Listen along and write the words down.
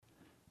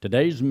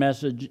Today's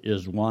message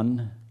is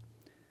one,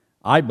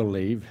 I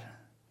believe,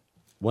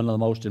 one of the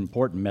most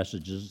important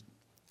messages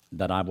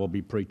that I will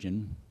be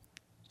preaching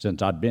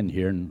since I've been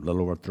here in a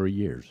little over 3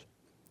 years.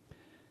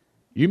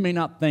 You may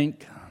not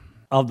think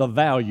of the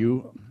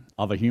value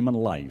of a human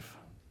life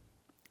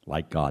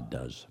like God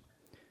does.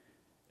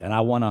 And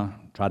I want to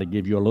try to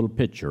give you a little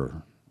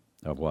picture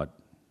of what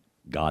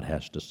God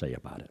has to say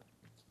about it.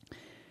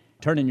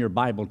 Turn in your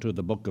Bible to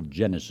the book of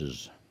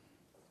Genesis.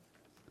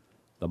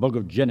 The book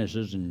of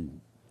Genesis in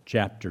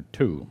chapter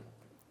 2.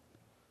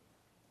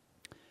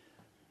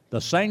 The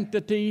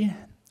sanctity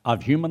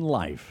of human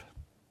life.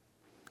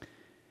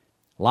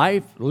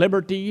 Life,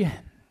 liberty,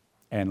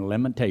 and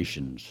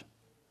limitations.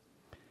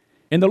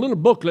 In the little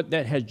booklet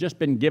that has just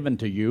been given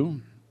to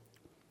you,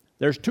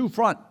 there's 2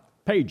 front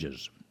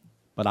pages.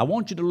 But I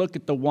want you to look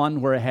at the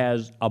one where it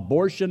has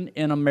abortion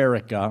in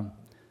America,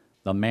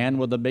 the man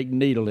with a big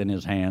needle in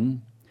his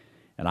hand.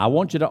 And I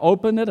want you to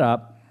open it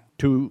up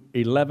to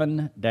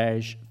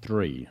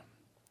 11-3,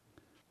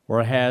 where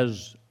it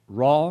has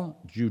raw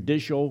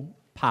judicial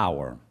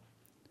power.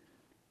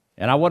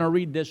 And I want to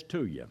read this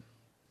to you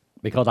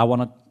because I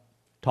want to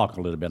talk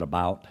a little bit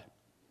about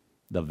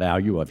the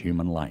value of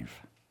human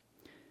life.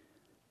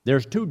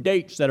 There's 2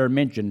 dates that are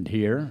mentioned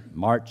here,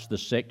 March the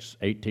 6th,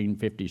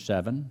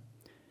 1857,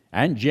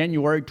 and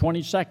January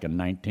 22nd,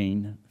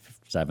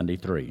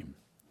 1973.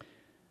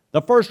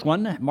 The first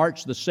one,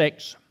 March the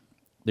 6th,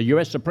 the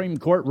U.S. Supreme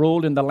Court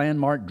ruled in the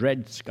landmark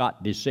Dred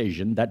Scott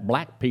decision that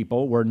black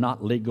people were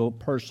not legal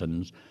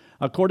persons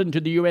according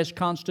to the U.S.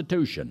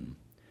 Constitution.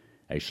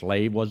 A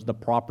slave was the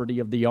property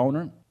of the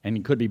owner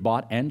and could be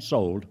bought and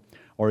sold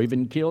or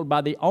even killed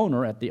by the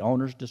owner at the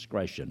owner's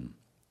discretion.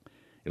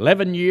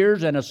 11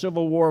 years and a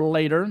civil war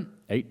later,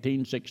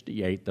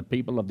 1868, the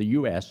people of the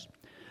U.S.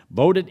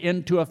 voted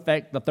into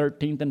effect the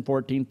 13th and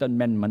 14th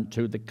Amendment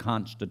to the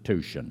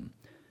Constitution.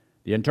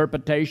 The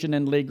interpretation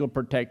and legal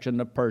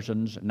protection of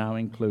persons now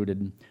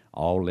included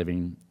all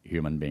living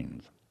human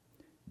beings.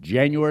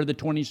 January the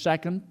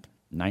 22nd,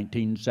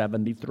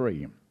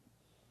 1973.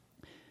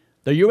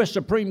 The U.S.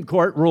 Supreme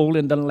Court ruled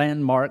in the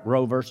landmark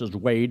Roe v.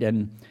 Wade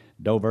and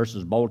Doe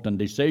v. Bolton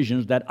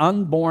decisions that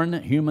unborn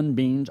human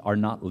beings are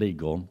not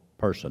legal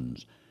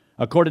persons,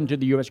 according to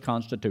the U.S.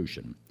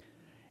 Constitution.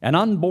 An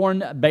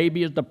unborn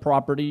baby is the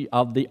property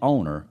of the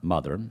owner,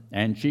 mother,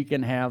 and she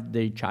can have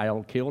the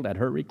child killed at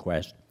her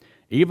request,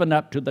 even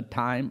up to the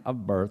time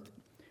of birth,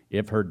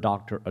 if her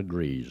doctor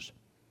agrees.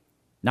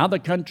 Now the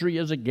country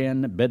is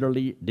again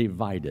bitterly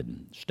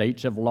divided.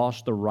 States have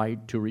lost the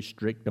right to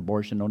restrict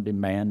abortion on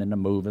demand, and a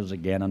move is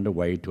again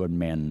underway to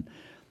amend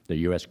the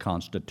U.S.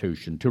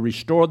 Constitution to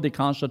restore the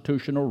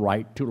constitutional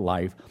right to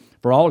life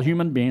for all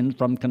human beings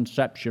from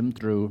conception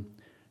through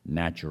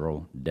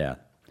natural death.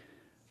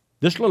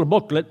 This little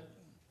booklet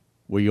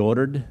we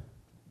ordered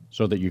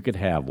so that you could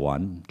have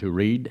one to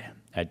read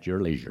at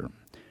your leisure.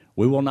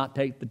 We will not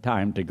take the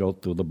time to go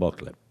through the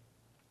booklet.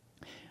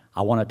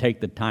 I want to take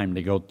the time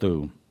to go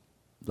through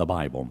the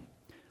Bible.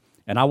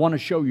 And I want to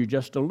show you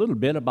just a little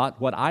bit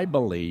about what I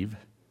believe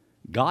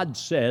God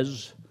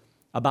says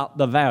about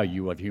the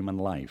value of human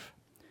life.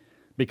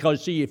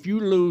 Because, see, if you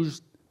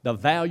lose the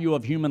value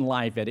of human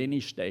life at any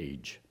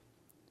stage,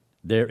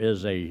 there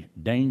is a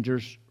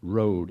dangerous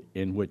road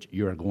in which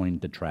you're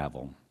going to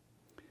travel.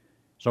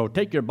 So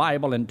take your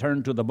Bible and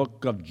turn to the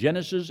book of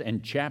Genesis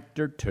and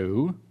chapter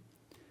 2.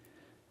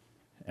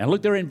 And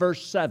look there in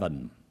verse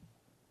 7.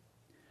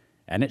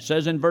 And it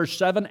says in verse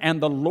 7,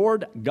 "And the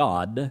Lord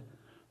God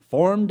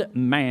formed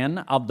man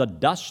of the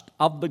dust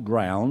of the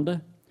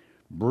ground,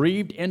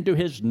 breathed into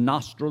his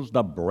nostrils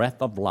the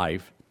breath of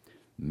life.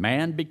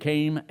 Man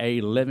became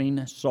a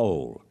living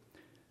soul."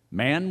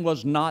 Man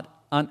was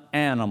not an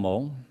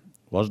animal,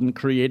 wasn't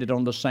created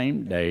on the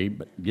same day,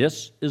 but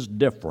this is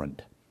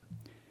different.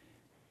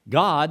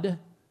 God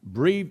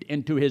breathed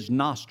into his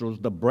nostrils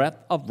the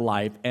breath of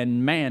life,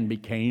 and man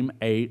became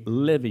a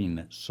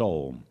living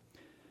soul.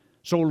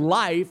 So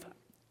life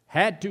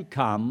had to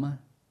come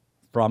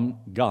from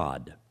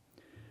God.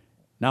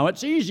 Now,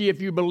 it's easy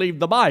if you believe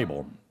the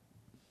Bible,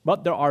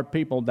 but there are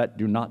people that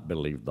do not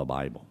believe the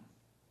Bible.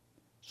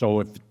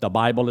 So if the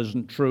Bible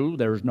isn't true,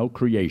 there's no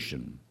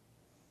creation.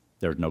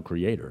 There's no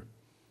creator.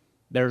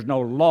 There's no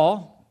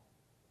law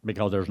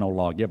because there's no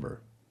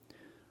lawgiver.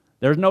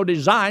 There's no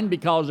design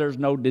because there's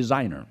no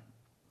designer.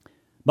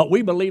 But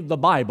we believe the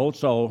Bible,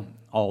 so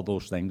all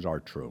those things are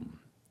true.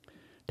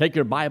 Take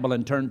your Bible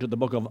and turn to the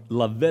book of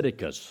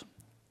Leviticus.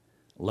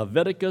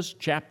 Leviticus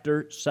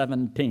chapter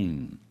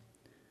 17.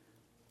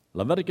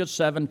 Leviticus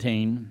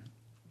 17.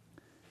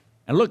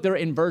 And look there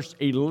in verse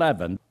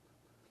 11.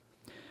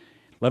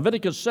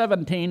 Leviticus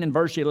 17 and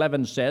verse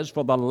 11 says,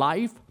 "For the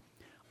life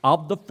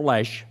of the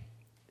flesh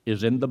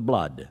is in the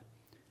blood.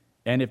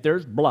 And if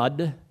there's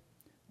blood,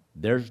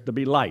 there's to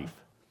be life."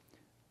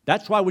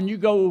 That's why when you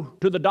go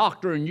to the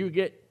doctor and you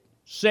get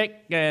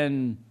sick,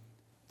 and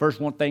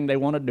first one thing they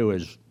want to do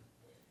is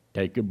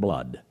take your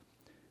blood.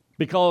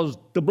 Because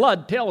the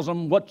blood tells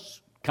them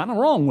what's kind of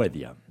wrong with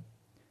you.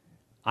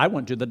 I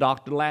went to the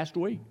doctor last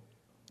week.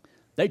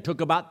 They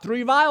took about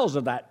 3 vials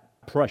of that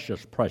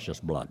precious, precious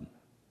blood.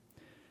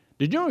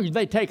 Did you know if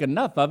they take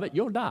enough of it,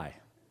 you'll die?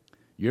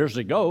 Years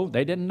ago,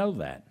 they didn't know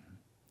that.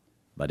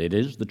 But it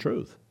is the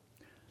truth.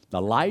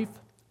 The life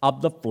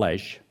of the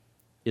flesh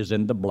is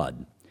in the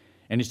blood.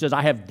 And he says,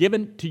 I have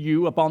given to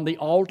you upon the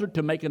altar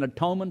to make an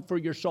atonement for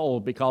your soul,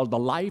 because the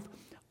life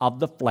of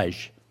the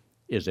flesh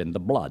is in the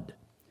blood.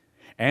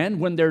 And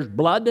when there's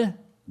blood,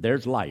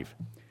 there's life.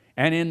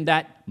 And in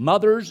that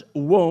mother's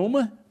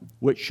womb,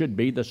 which should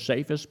be the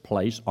safest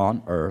place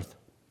on earth,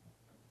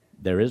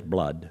 there is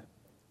blood,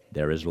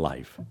 there is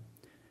life.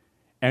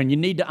 And you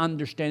need to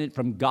understand it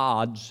from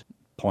God's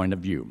point of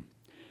view.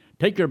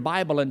 Take your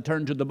Bible and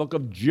turn to the book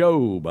of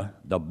Job,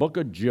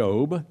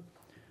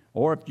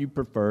 or if you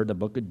prefer, the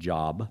book of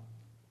Job,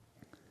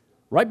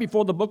 right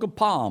before the book of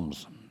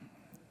Psalms.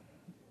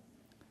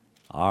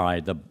 All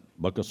right, the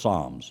book of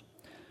Psalms.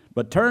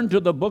 But turn to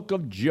the book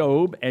of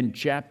Job and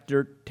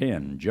chapter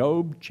 10.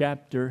 Job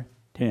chapter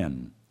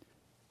 10.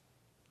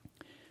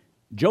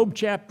 Job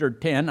chapter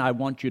 10, I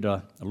want you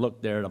to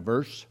look there at a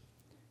verse,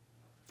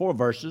 4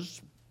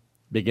 verses,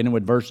 beginning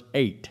with verse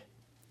 8.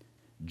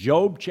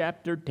 Job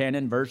chapter 10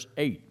 and verse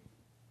 8.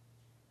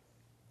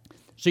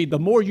 See, the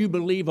more you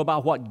believe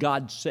about what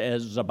God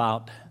says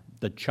about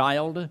the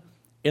child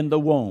in the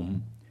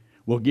womb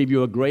will give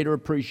you a greater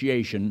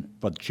appreciation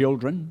for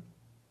children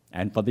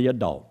and for the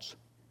adults.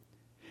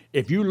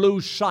 If you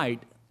lose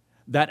sight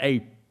that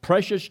a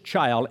precious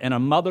child in a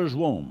mother's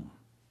womb,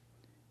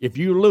 if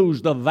you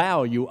lose the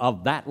value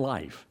of that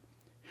life,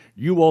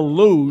 you will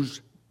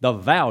lose the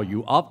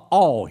value of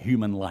all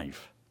human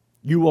life.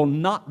 You will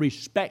not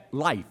respect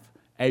life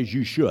as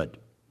you should.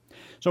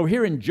 So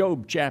here in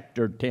Job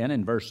chapter 10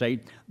 and verse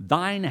 8,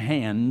 thine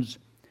hands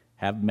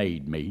have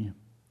made me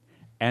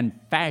and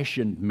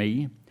fashioned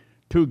me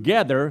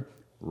together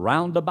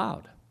round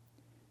about,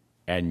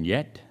 and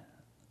yet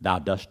thou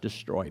dost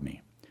destroy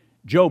me.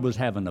 Job was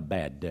having a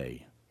bad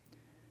day.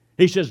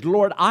 He says,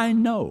 Lord, I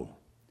know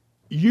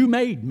you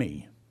made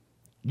me.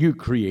 You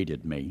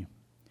created me.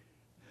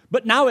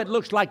 But now it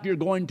looks like you're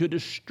going to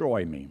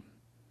destroy me.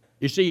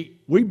 You see,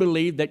 we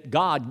believe that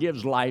God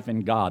gives life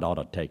and God ought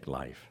to take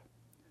life.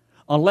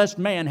 Unless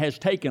man has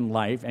taken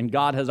life and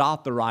God has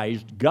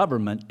authorized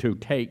government to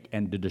take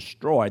and to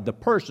destroy the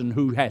person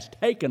who has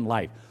taken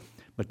life.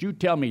 But you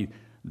tell me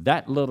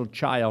that little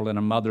child in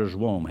a mother's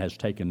womb has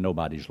taken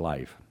nobody's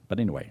life. But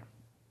anyway,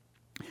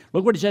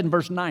 look what he said in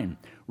verse 9.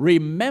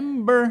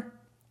 Remember,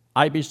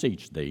 I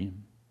beseech thee,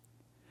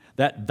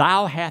 that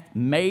thou hast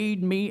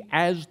made me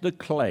as the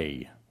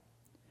clay,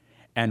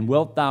 and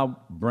wilt thou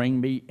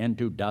bring me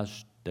into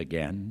dust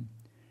again?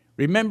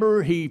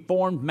 Remember, he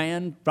formed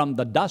man from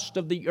the dust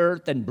of the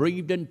earth and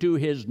breathed into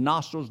his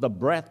nostrils the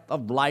breath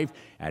of life,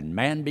 and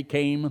man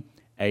became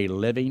a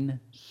living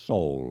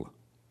soul.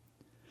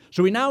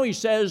 So now he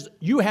says,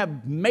 you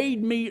have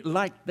made me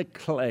like the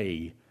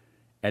clay,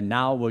 and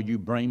now will you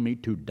bring me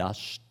to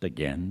dust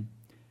again?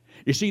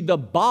 You see, the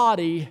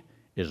body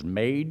is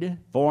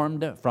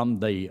formed from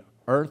the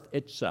earth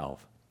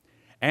itself,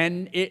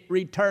 and it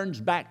returns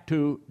back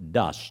to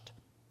dust.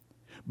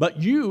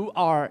 But you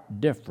are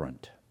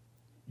different.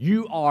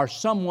 You are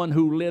someone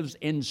who lives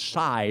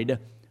inside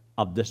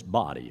of this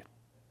body.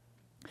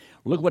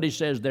 Look what he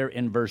says there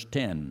in verse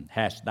 10.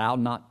 Hast thou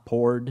not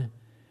poured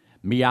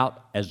me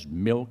out as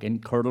milk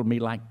and curdled me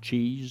like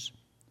cheese?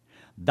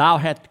 Thou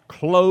hast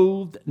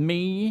clothed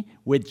me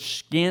with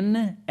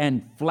skin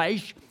and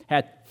flesh,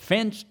 hast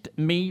fenced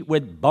me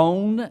with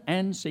bone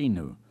and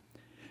sinew.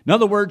 In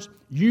other words,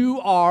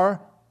 you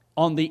are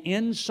on the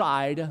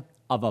inside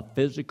of a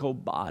physical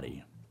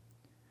body.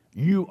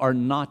 You are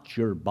not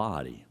your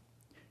body.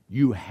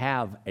 You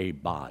have a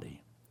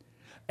body.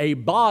 A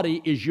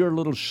body is your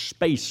little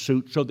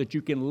spacesuit so that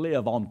you can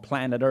live on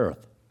planet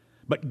Earth.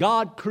 But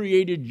God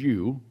created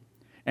you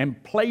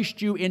and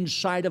placed you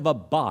inside of a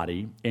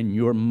body in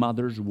your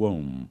mother's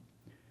womb.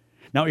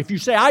 Now, if you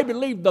say, I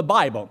believe the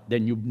Bible,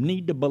 then you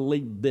need to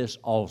believe this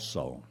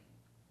also.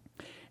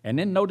 And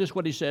then notice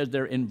what he says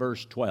there in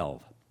verse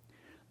 12.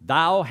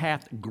 Thou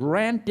hast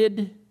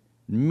granted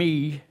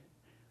me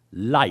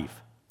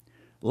life.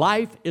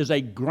 Life is a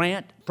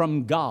grant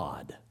from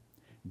God.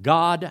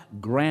 God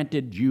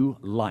granted you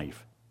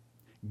life.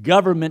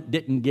 Government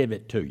didn't give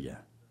it to you.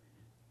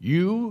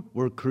 You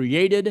were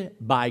created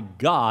by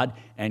God,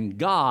 and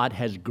God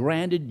has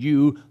granted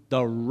you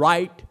the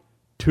right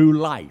to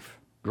life.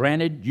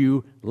 Granted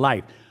you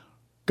life.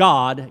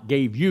 God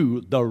gave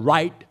you the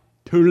right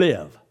to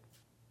live.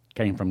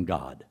 Came from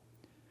God.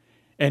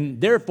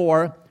 And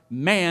therefore,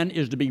 man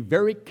is to be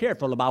very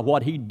careful about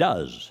what he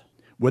does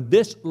with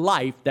this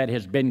life that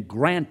has been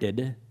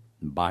granted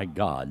by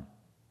God.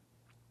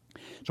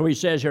 So he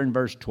says here in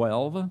verse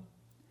 12,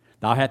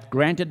 Thou hast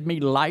granted me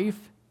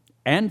life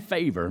and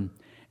favor,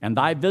 and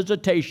thy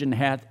visitation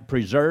hath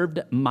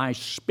preserved my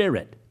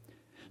spirit.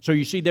 So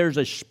you see, there's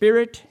a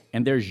spirit,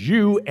 and there's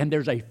you, and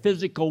there's a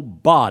physical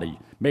body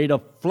made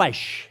of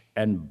flesh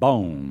and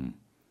bone.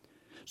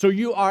 So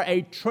you are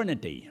a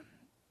trinity,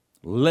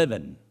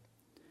 living.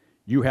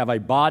 You have a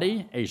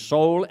body, a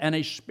soul, and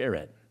a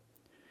spirit.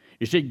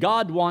 You see,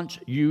 God wants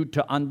you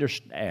to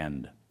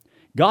understand.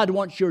 God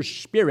wants your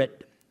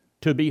spirit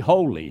to be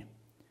holy.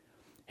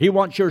 He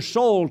wants your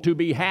soul to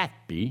be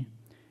happy,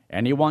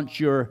 and He wants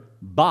your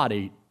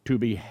body to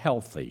be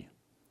healthy.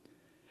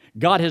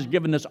 God has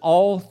given us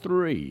all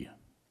three.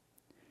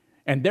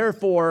 And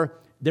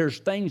therefore, there's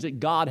things that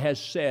God has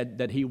said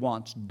that He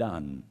wants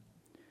done.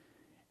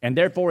 And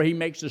therefore, He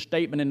makes a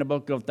statement in the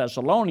book of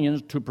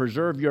Thessalonians to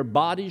preserve your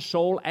body,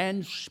 soul,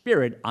 and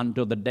spirit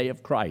until the day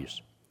of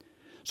Christ.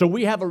 So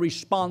we have a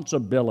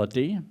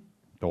responsibility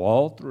to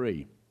all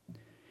three.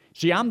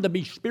 See, I'm to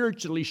be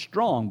spiritually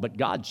strong, but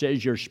God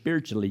says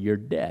you're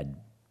dead.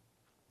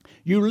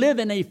 You live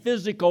in a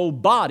physical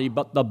body,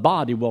 but the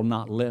body will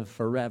not live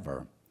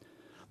forever.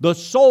 The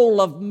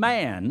soul of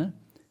man,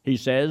 He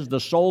says, the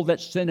soul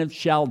that sinneth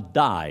shall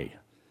die.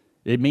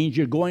 It means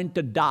you're going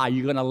to die.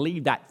 You're going to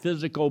leave that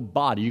physical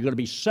body. You're going to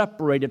be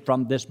separated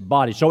from this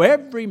body. So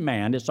every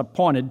man is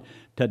appointed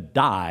to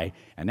die,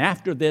 and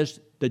after this,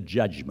 the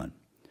judgment.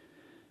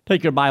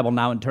 Take your Bible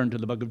now and turn to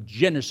the book of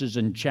Genesis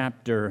in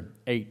chapter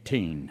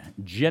 18.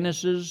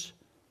 Genesis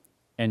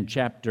and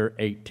chapter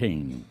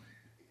 18.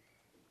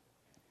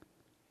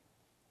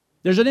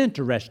 There's an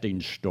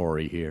interesting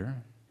story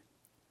here.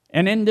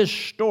 And in this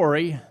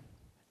story,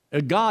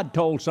 God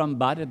told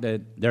somebody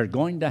that they're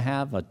going to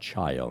have a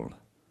child.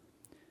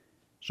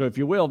 So if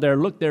you will,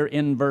 look there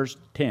in verse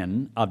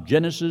 10 of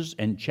Genesis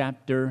and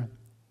chapter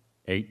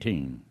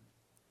 18.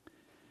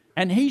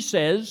 And He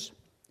says,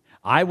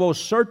 I will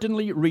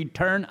certainly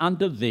return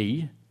unto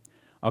thee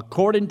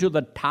according to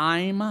the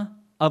time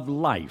of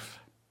life.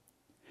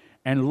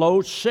 And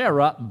lo,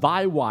 Sarah,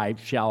 thy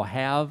wife, shall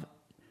have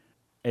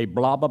a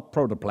blob of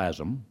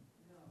protoplasm,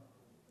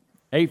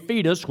 a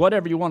fetus,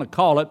 whatever you want to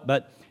call it,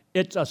 but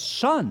it's a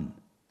son.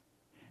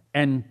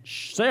 And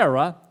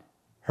Sarah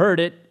heard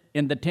it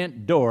in the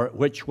tent door,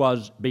 which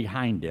was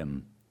behind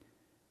him.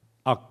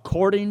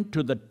 According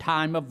to the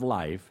time of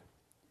life,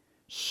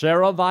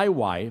 Sarah, thy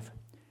wife,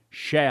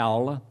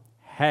 shall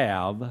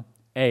have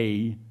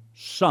a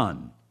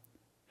son.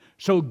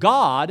 So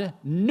God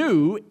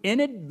knew in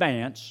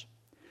advance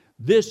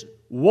this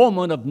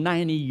woman of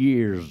 90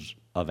 years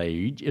of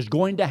age is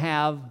going to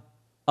have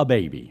a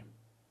baby.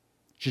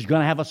 She's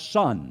going to have a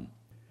son.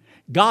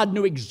 God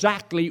knew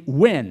exactly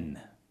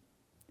when.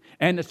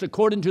 And it's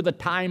according to the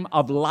time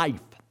of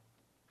life.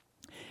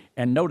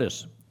 And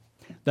notice,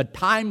 the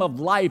time of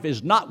life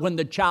is not when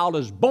the child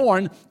is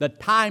born. The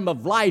time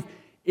of life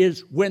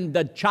is when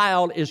the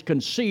child is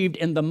conceived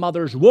in the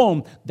mother's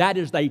womb. That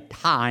is the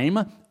time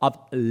of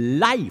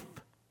life.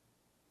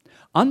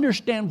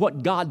 Understand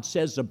what God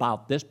says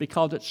about this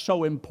because it's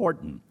so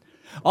important.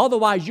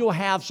 Otherwise, you'll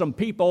have some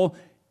people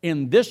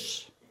in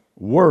this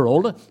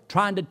world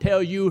trying to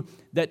tell you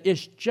that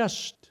it's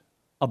just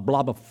a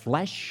blob of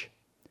flesh.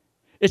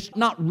 It's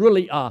not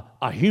really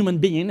a human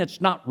being.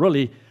 It's not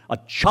really a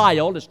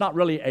child. It's not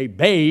really a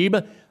babe.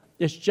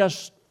 It's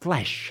just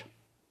flesh.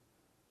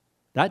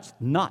 That's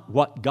not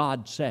what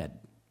God said.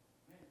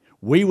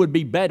 We would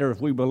be better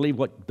if we believe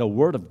what the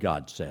Word of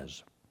God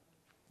says.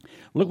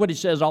 Look what He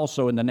says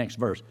also in the next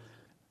verse.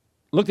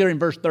 Look there in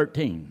verse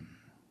 13.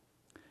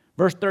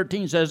 Verse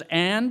 13 says,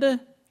 And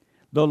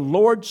the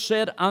Lord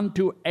said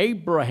unto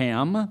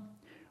Abraham,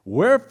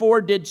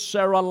 Wherefore did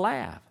Sarah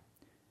laugh,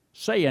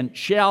 saying,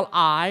 Shall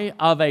I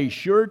of a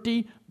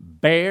surety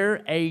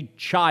bear a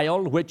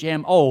child, which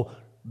am old?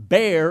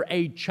 Bear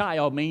a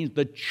child means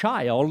the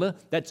child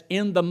that's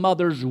in the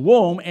mother's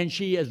womb, and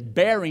she is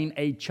bearing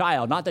a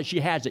child, not that she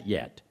has it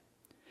yet.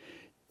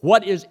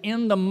 What is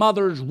in the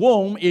mother's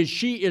womb is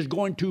she is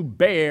going to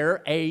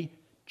bear a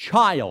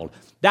child.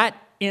 That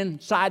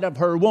inside of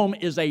her womb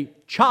is a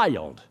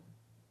child.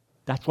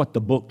 That's what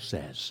the book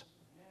says.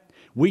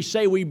 We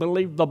say we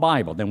believe the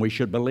Bible, then we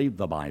should believe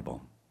the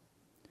Bible.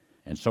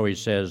 And so He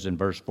says in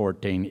verse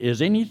 14,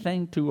 Is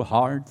anything too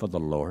hard for the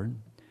Lord?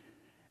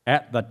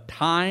 At the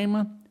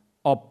time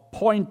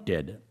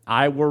appointed,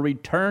 I will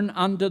return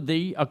unto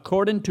thee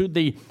according to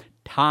the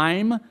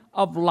time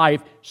of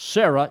life.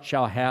 Sarah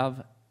shall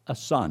have a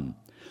son.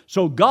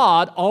 So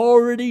God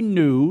already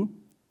knew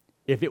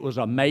if it was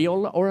a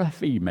male or a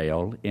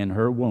female in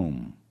her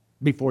womb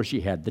before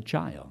she had the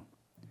child.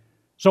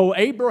 So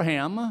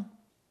Abraham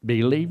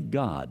believed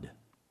God.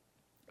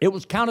 It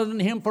was counted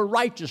unto him for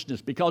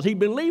righteousness because he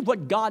believed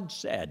what God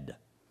said.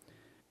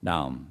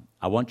 Now,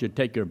 I want you to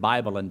take your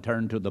Bible and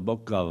turn to the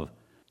book of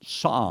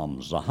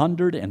Psalms, the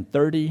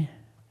 139th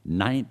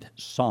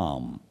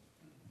Psalm.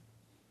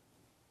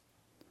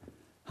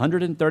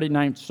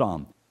 139th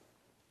Psalm.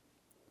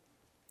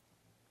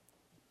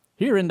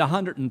 Here in the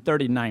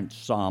 139th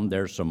Psalm,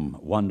 there's some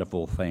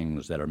wonderful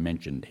things that are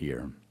mentioned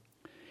here.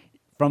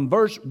 From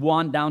verse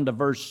 1 down to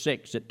verse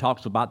 6, it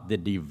talks about the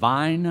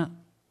divine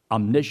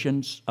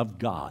omniscience of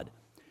God.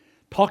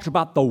 Talks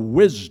about the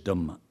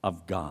wisdom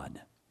of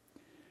God.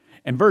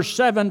 In verse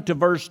 7 to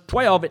verse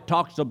 12, it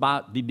talks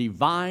about the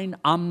divine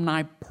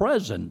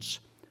omnipresence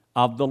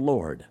of the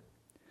Lord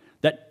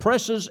that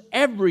presses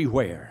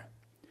everywhere.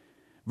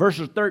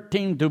 Verses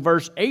 13 to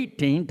verse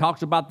 18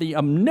 talks about the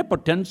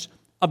omnipotence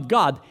of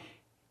God.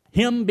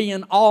 Him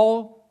being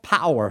all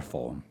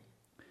powerful.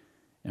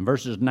 In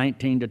verses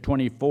 19 to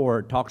 24,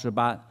 it talks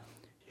about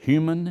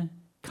human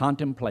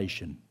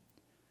contemplation.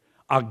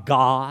 A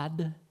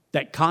God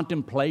that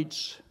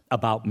contemplates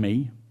about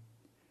me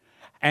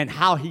and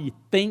how He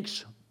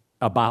thinks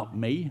about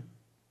me.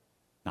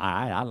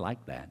 I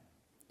like that.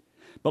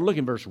 But look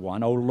in verse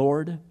 1. O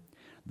Lord,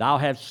 Thou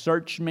hast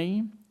searched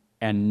me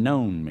and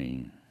known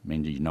me.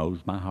 Means He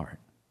knows my heart.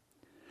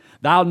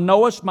 Thou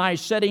knowest my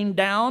sitting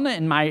down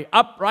and my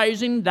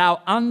uprising.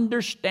 Thou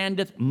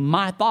understandest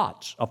my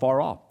thoughts afar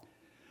off.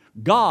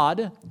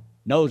 God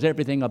knows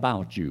everything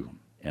about you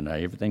and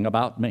everything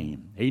about me.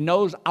 He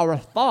knows our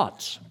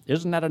thoughts.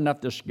 Isn't that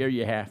enough to scare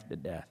you half to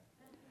death?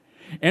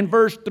 In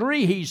verse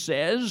 3, he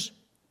says,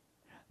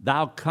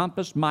 Thou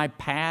compassest my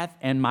path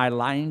and my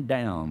lying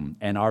down,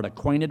 and art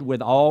acquainted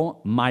with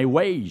all my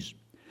ways.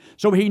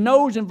 So he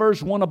knows in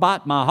verse 1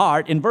 about my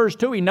heart. In verse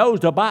 2, he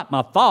knows about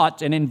my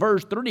thoughts. And in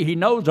verse 3, he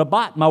knows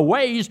about my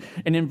ways.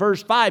 And in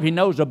verse 5, he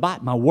knows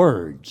about my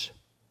words.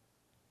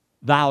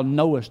 Thou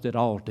knowest it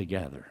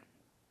altogether.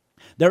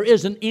 There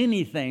isn't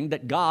anything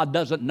that God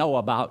doesn't know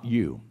about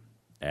you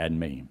and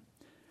me.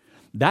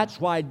 That's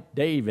why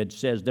David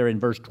says there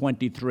in verse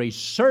 23,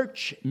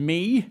 Search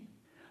me,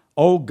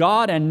 O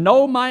God, and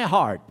know my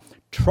heart.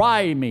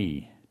 Try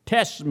me,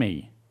 test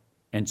me,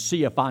 and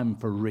see if I'm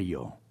for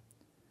real.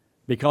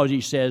 Because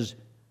he says,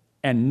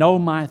 and know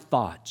my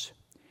thoughts,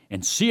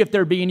 and see if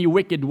there be any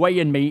wicked way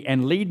in me,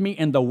 and lead me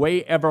in the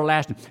way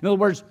everlasting. In other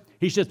words,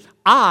 he says,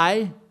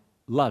 I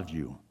love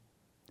you.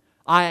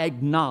 I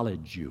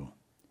acknowledge you.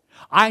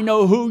 I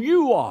know who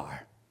you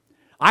are.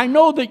 I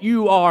know that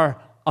you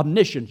are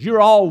omniscient.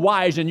 You're all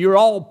wise, and you're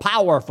all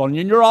powerful, and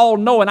you're all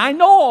knowing. I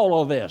know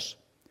all of this.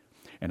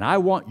 And I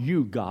want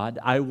you, God,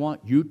 I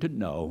want you to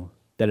know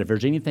that if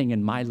there's anything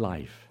in my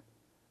life,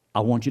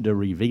 I want you to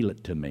reveal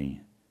it to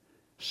me.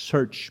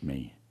 Search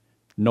me.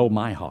 Know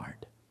my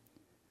heart.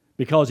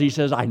 Because he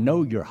says, I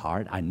know your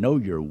heart. I know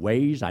your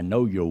ways. I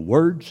know your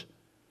words.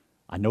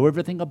 I know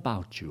everything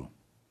about you.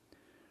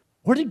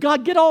 Where did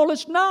God get all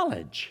this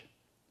knowledge?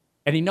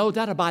 And he knows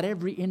that about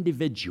every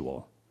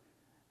individual.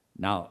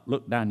 Now,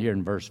 look down here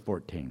in verse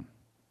 14.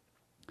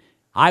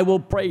 I will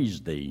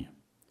praise thee,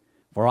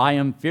 for I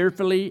am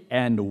fearfully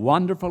and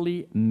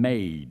wonderfully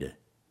made.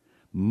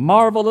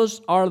 Marvelous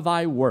are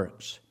thy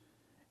works,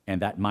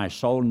 and that my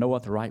soul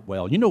knoweth right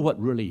well. You know what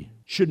really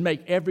should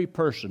make every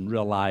person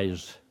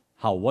realize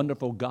how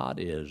wonderful God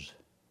is?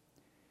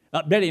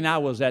 Betty and I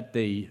was at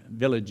the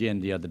Village Inn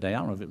the other day. I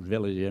don't know if it was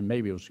Village Inn,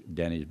 maybe it was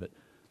Denny's, but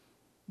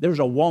there was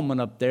a woman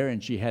up there,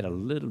 and she had a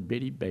little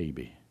bitty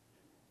baby.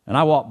 And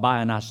I walked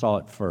by, and I saw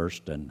it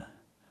first, and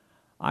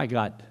I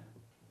got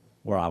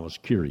where I was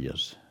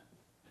curious.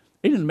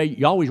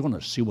 You always want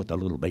to see what the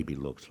little baby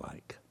looks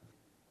like.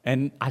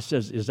 And I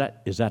says, is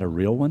that a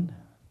real one?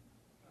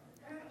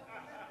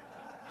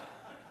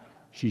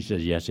 She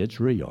says, yes, it's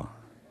real.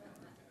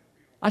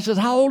 I says,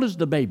 how old is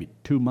the baby?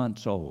 2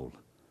 months old.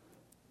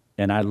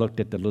 And I looked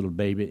at the little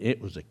baby. It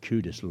was the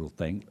cutest little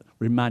thing.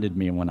 Reminded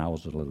me of when I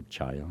was a little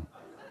child.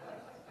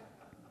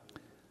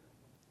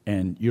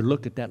 And you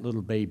look at that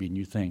little baby and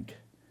you think,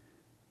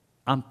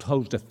 I'm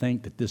supposed to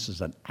think that this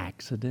is an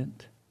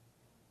accident,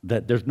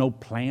 that there's no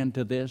plan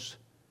to this,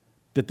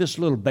 that this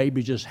little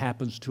baby just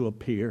happens to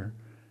appear.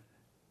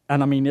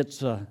 And I mean,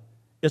 it's a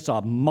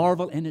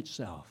marvel in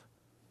itself.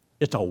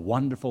 It's a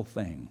wonderful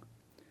thing.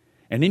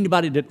 And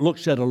anybody that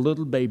looks at a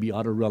little baby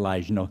ought to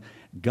realize,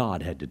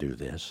 God had to do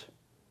this.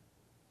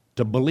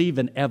 To believe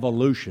in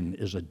evolution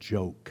is a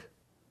joke.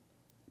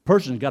 A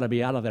person's got to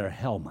be out of their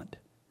helmet.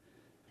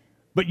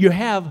 But you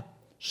have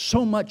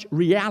so much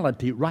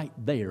reality right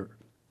there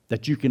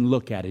that you can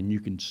look at and you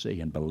can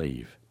see and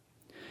believe.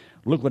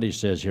 Look what he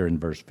says here in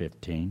verse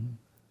 15.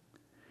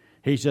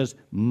 He says,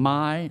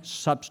 my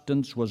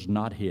substance was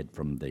not hid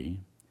from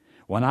thee.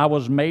 When I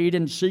was made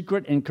in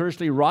secret and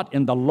curiously wrought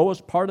in the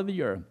lowest part of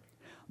the earth,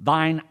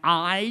 thine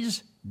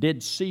eyes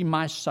did see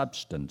my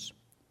substance,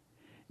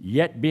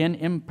 yet being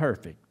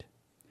imperfect.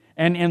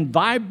 And in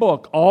thy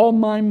book all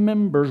my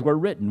members were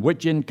written,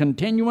 which in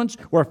continuance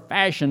were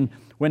fashioned,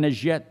 when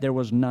as yet there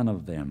was none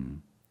of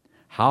them.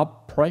 How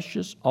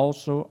precious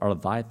also are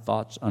thy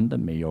thoughts unto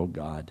me, O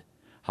God!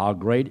 How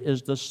great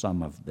is the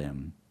sum of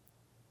them!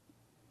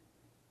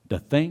 To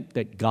think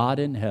that God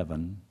in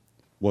heaven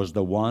was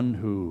the one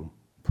who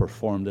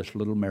performed this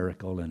little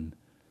miracle and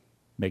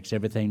makes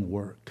everything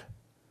work.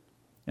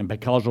 And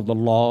because of the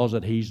laws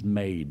that he's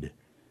made,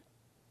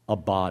 a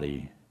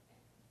body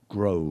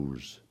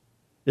grows.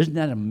 Isn't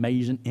that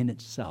amazing in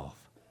itself?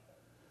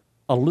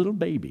 A little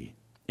baby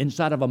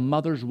inside of a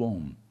mother's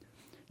womb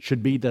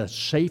should be the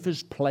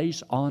safest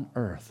place on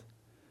earth.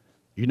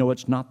 You know,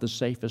 it's not the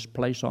safest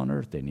place on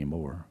earth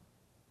anymore.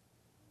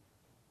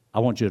 I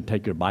want you to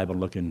take your Bible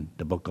and look in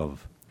the book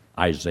of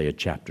Isaiah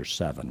chapter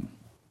 7.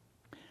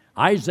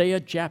 Isaiah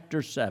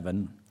chapter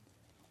 7,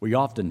 we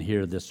often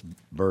hear this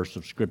verse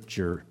of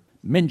Scripture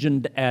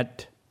mentioned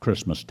at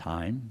Christmas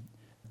time,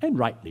 and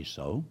rightly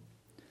so.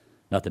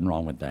 Nothing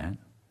wrong with that.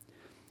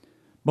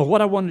 But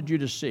what I wanted you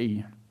to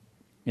see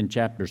in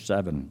chapter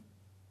 7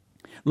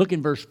 Look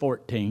in verse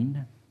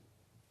 14.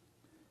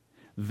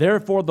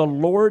 Therefore the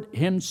Lord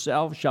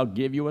himself shall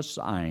give you a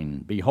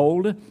sign.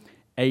 Behold,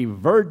 a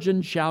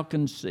virgin shall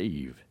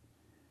conceive,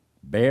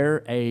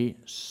 bear a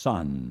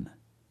son,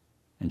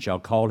 and shall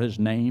call his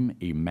name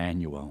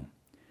Emmanuel.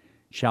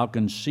 Shall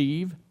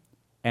conceive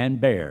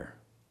and bear.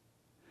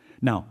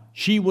 Now,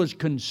 she was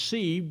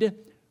conceived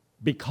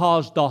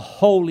because the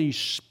Holy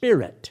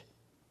Spirit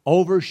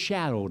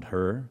overshadowed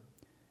her.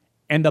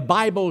 And the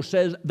Bible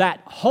says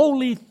that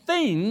holy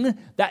thing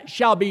that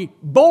shall be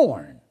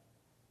born.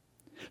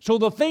 So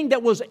the thing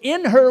that was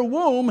in her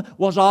womb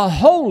was a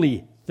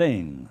holy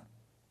thing,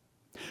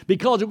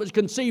 because it was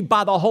conceived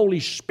by the Holy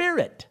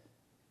Spirit.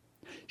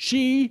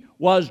 She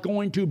was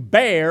going to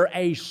bear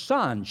a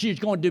son. She's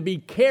going to be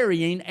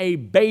carrying a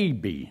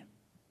baby.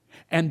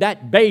 And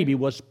that baby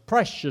was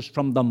precious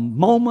from the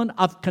moment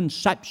of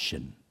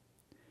conception.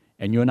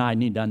 And you and I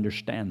need to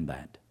understand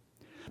that.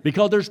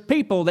 Because there's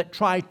people that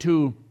try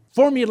to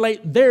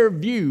formulate their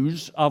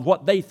views of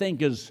what they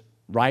think is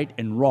right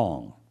and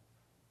wrong.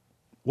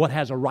 What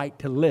has a right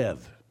to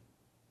live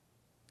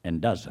and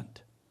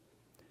doesn't.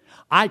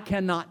 I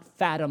cannot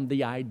fathom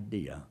the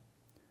idea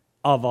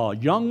of a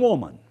young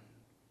woman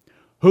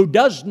who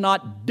does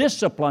not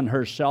discipline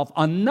herself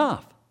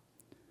enough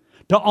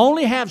to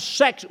only have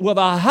sex with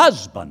a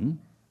husband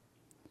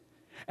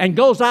and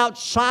goes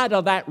outside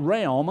of that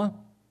realm,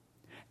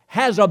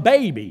 has a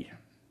baby,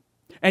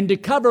 and to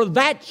cover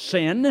that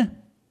sin,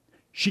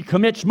 she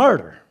commits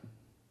murder.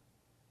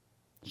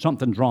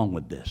 Something's wrong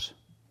with this.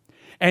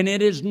 And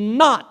it is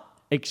not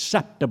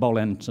acceptable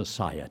in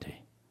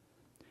society,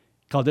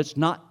 because it's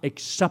not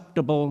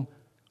acceptable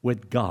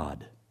with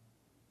God.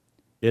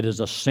 It is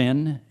a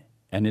sin,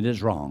 and it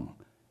is wrong,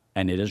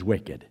 and it is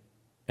wicked,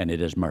 and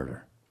it is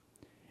murder.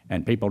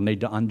 And people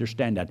need to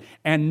understand that.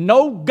 And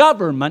no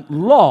government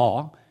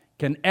law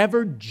can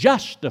ever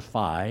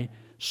justify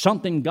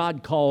something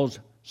God calls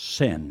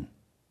sin.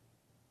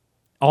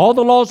 All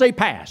the laws they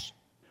pass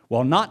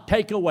will not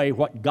take away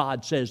what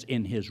God says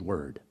in His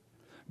Word.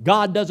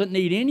 God doesn't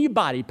need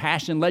anybody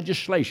passing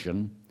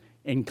legislation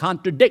in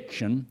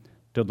contradiction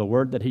to the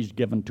Word that He's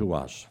given to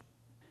us.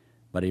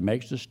 But He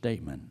makes a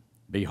statement.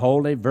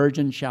 Behold, a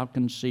virgin shall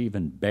conceive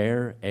and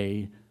bear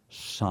a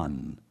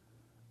son.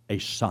 A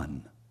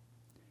son.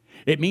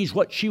 It means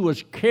what she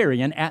was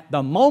carrying at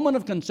the moment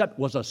of conception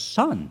was a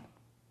son.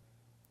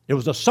 It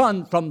was a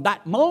son from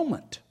that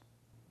moment.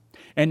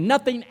 And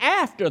nothing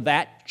after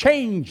that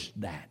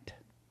changed that.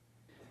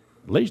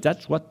 At least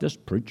that's what this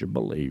preacher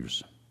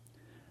believes.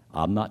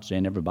 I'm not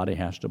saying everybody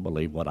has to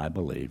believe what I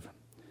believe.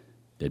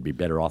 They'd be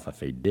better off if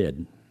they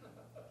did.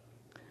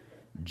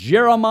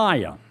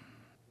 Jeremiah.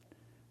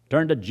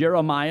 Turn to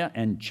Jeremiah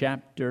and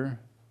chapter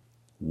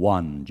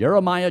 1.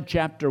 Jeremiah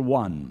chapter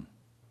 1.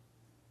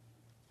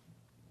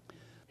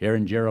 Here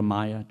in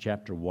Jeremiah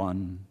chapter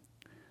 1,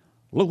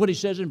 look what he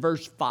says in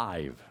verse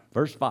 5.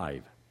 Verse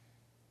 5.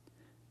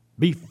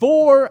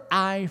 Before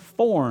I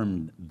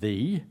formed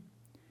thee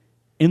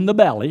in the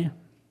belly,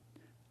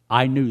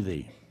 I knew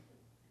thee.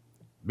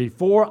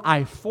 Before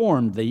I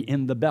formed thee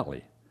in the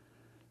belly,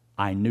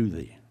 I knew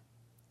thee.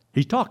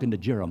 He's talking to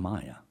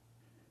Jeremiah.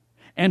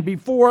 And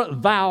before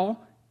thou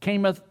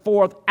camest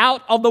forth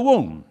out of the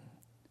womb,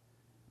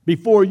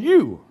 before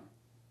you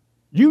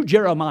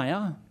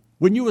Jeremiah,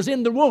 when you was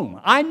in the womb,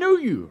 I knew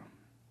you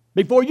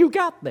before you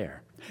got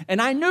there.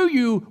 And I knew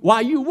you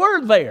while you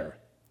were there.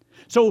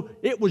 So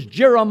it was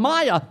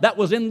Jeremiah that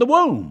was in the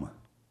womb.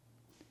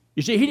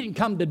 You see, he didn't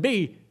come to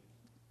be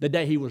the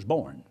day he was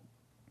born.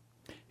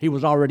 He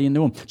was already in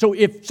the womb. So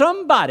if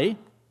somebody,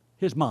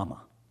 his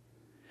mama,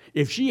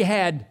 if she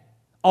had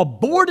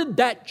aborted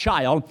that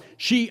child,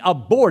 she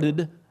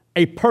aborted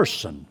a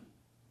person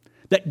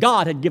that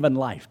God had given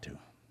life to.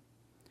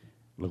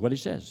 Look what he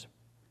says.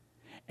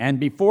 And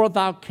before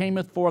thou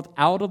camest forth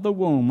out of the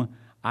womb,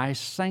 I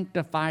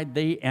sanctified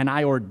thee, and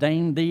I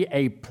ordained thee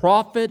a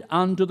prophet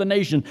unto the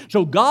nation.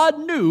 So God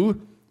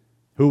knew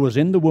who was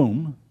in the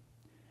womb,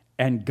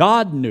 and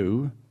God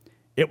knew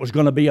it was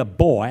going to be a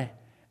boy,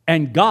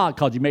 and God,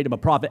 because He made him a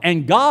prophet,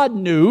 and God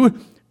knew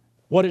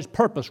what his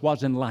purpose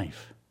was in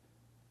life.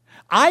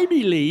 I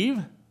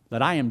believe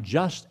that I am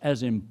just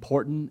as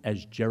important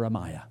as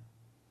Jeremiah.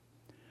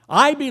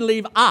 I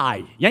believe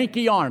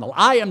Yankee Arnold,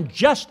 I am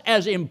just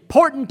as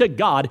important to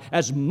God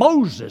as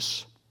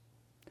Moses,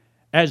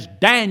 as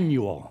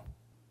Daniel,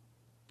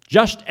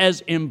 just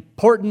as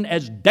important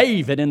as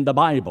David in the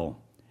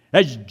Bible,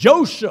 as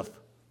Joseph.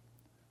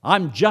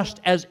 I'm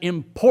just as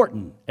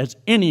important as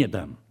any of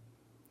them.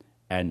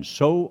 And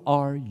so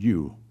are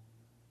you.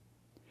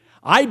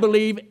 I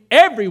believe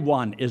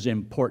everyone is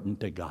important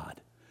to God.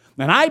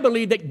 And I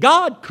believe that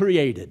God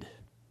created,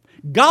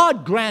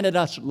 God granted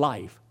us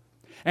life.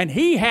 And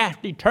He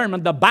hath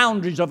determined the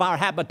boundaries of our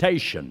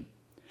habitation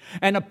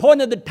and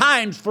appointed the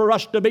times for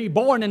us to be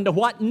born into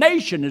what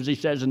nation, as He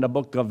says in the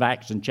book of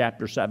Acts in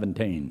chapter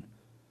 17.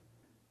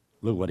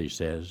 Look what He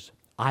says.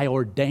 I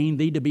ordained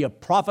thee to be a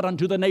prophet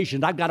unto the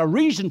nations. I've got a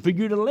reason for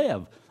you to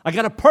live. I've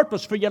got a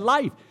purpose for your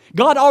life.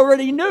 God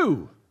already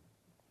knew.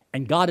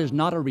 And God is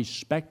not a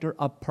respecter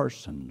of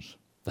persons.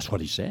 That's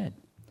what he said.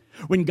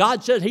 When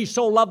God says he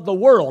so loved the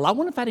world, I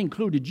wonder if that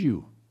included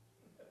you.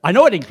 I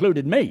know it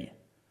included me.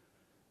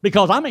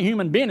 Because I'm a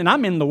human being and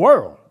I'm in the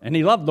world. And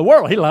he loved the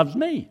world. He loves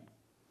me.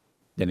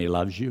 Then he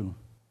loves you.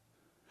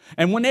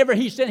 And whenever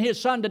he sent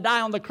his son to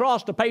die on the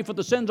cross to pay for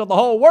the sins of the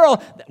whole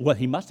world, well,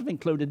 he must have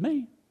included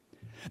me.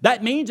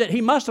 That means that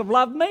he must have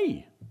loved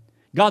me.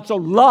 God so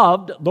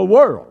loved the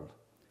world,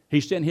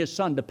 he sent his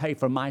son to pay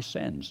for my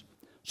sins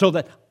so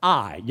that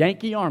I,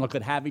 Yankee Arnold,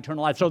 could have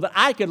eternal life, so that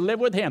I could live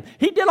with him.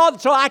 He did all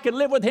that so I could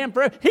live with him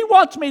forever. He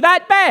wants me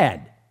that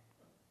bad.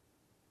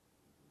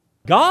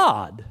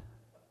 God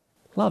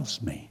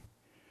loves me,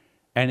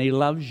 and he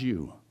loves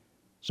you.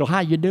 So how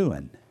you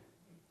doing?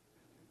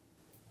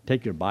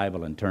 Take your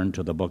Bible and turn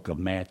to the book of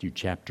Matthew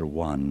chapter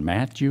 1.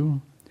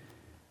 Matthew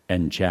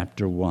and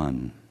chapter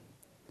 1.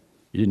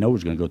 You didn't know we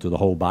was going to go through the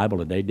whole Bible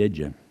today, did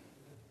you?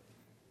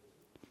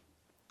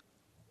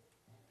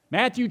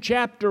 Matthew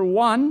chapter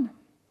 1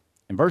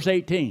 and verse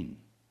 18.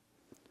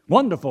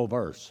 Wonderful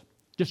verse.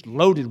 Just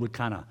loaded with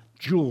kind of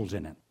jewels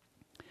in it.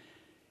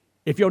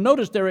 If you'll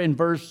notice there in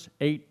verse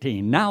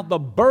 18, now the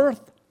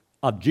birth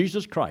of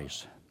Jesus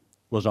Christ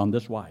was on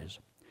this wise.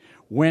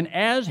 When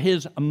as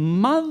his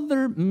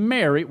mother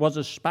Mary was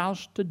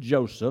espoused to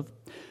Joseph,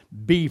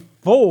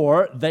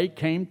 before they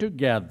came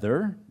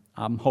together,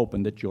 I'm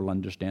hoping that you'll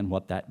understand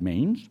what that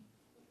means.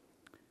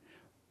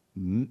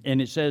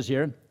 And it says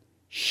here,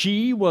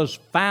 she was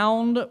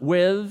found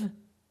with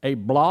a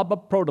blob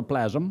of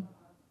protoplasm,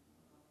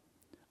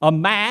 a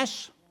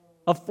mass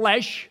of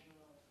flesh,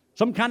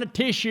 some kind of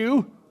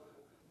tissue.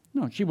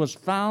 No, she was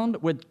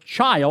found with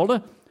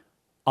child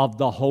of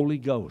the Holy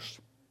Ghost.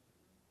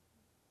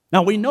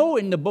 Now we know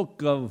in the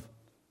book of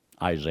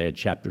Isaiah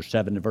chapter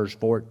 7 verse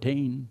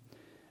 14,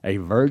 a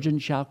virgin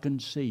shall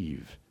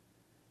conceive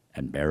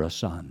and bear a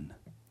son.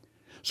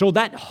 So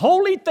that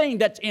holy thing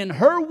that's in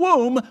her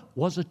womb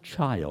was a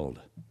child.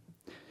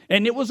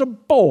 And it was a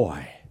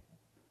boy.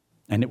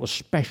 And it was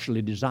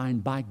specially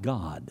designed by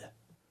God.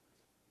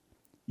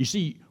 You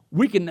see,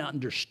 we can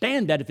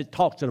understand that if it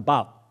talks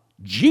about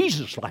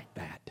Jesus like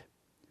that.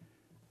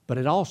 But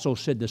it also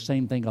said the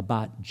same thing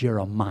about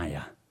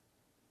Jeremiah.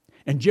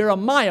 And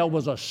Jeremiah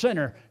was a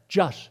sinner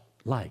just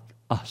like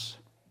us.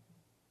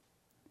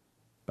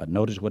 But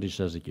notice what he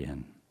says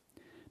again.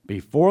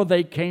 Before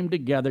they came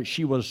together,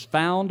 she was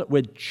found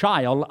with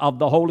child of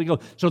the Holy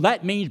Ghost. So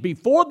that means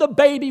before the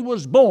baby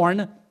was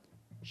born,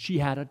 she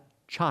had a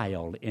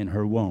child in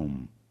her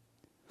womb.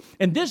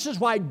 And this is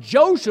why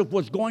Joseph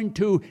was going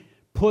to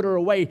put her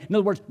away. In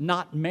other words,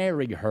 not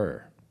marry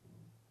her.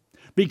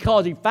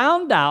 Because he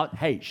found out,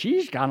 hey,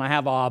 she's going to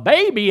have a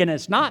baby and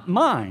it's not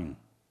mine.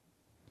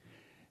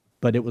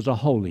 But it was a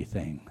holy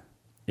thing.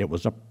 It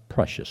was a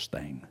precious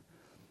thing.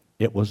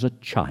 It was a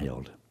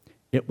child.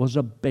 It was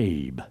a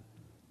babe.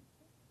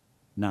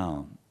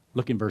 Now,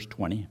 look in verse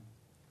 20.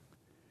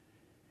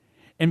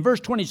 In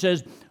verse 20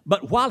 says,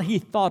 but while he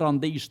thought on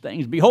these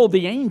things, behold,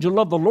 the angel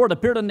of the Lord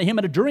appeared unto him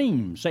in a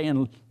dream,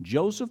 saying,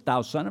 Joseph,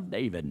 thou son of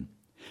David,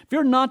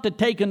 fear not to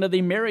take unto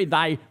thee Mary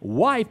thy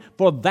wife,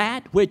 for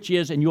that which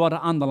is, and you ought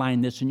to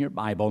underline this in your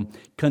Bible,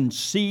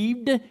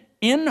 conceived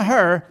in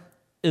her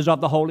is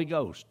of the Holy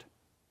Ghost.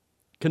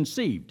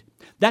 Conceived.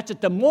 That's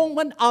at the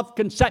moment of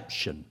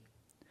conception.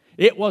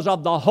 It was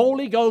of the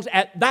Holy Ghost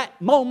at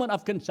that moment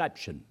of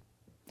conception.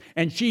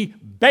 And she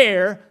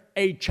bare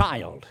a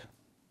child.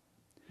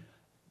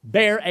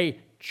 Bare a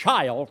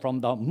child from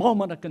the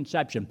moment of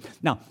conception.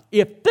 Now,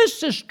 if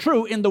this is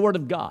true in the Word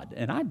of God,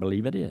 and I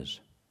believe it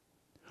is,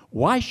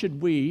 why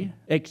should we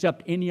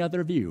accept any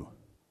other view?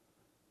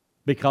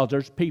 Because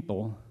there's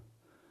people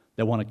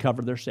that want to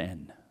cover their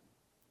sin.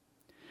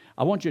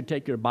 I want you to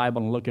take your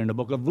Bible and look in the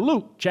book of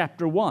Luke,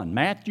 chapter 1.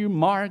 Matthew,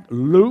 Mark,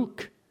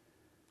 Luke,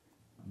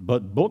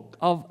 but book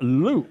of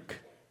Luke.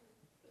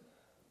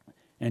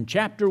 And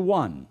chapter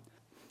 1.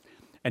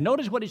 And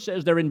notice what he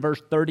says there in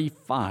verse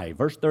 35.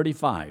 Verse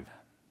 35.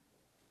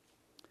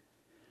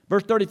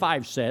 Verse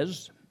 35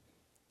 says,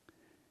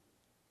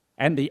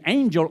 and the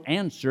angel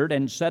answered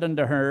and said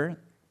unto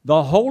her,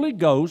 the Holy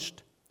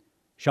Ghost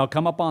shall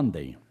come upon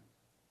thee,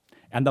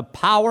 and the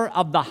power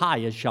of the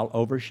highest shall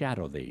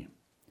overshadow thee.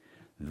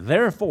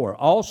 Therefore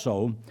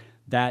also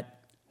that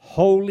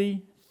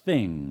holy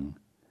thing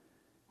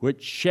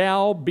which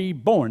shall be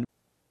born,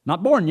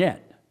 not born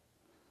yet,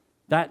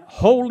 that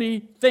holy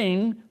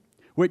thing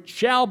which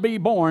shall be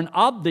born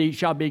of thee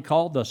shall be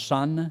called the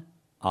Son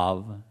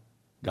of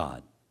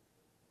God.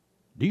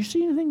 Do you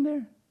see anything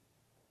there?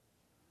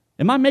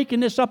 Am I making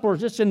this up or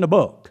is this in the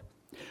book?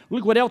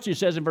 Look what else he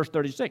says in verse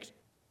 36.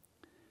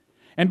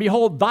 And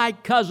behold, thy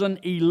cousin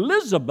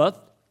Elizabeth,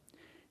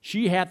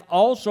 she hath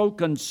also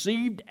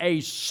conceived a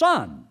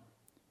son.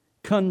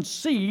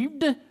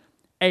 Conceived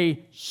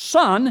a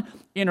son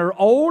in her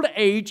old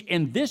age,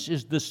 and this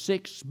is the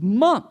 6th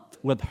month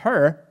with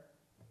her.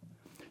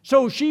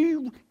 So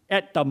she,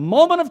 at the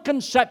moment of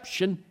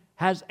conception,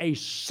 has a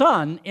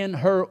son in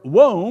her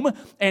womb,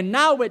 and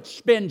now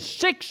it's been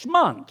 6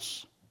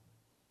 months,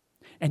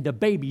 and the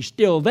baby's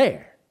still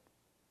there.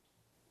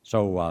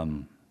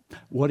 So,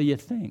 what do you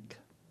think?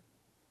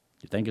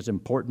 You think it's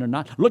important or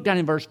not? Look down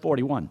in verse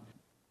 41.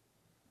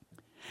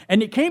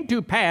 And it came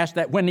to pass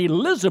that when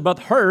Elizabeth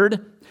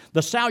heard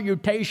the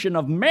salutation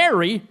of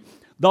Mary,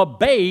 the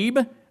babe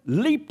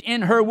leaped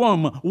in her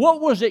womb.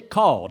 What was it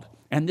called?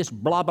 And this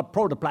blob of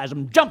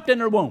protoplasm jumped in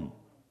her womb.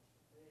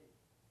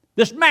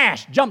 This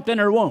mass jumped in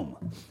her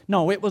womb.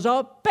 No, it was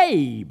a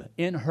babe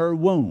in her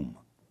womb.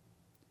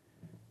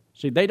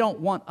 See, they don't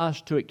want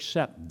us to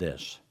accept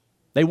this.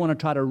 They want to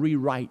try to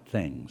rewrite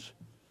things.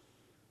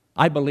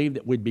 I believe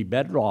that we'd be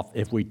better off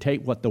if we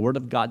take what the Word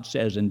of God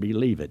says and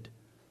believe it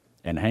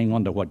and hang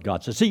on to what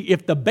God says. See,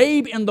 if the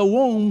babe in the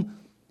womb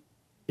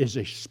is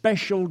a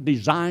special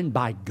design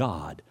by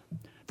God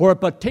for a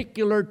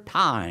particular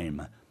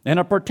time and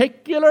a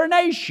particular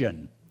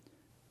nation,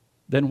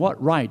 then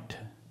what right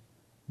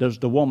does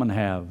the woman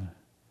have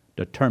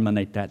to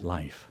terminate that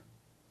life?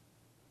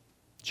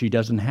 She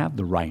doesn't have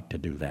the right to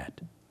do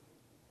that.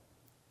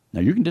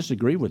 Now, you can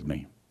disagree with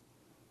me,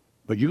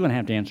 but you're going to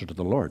have to answer to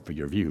the Lord for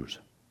your views.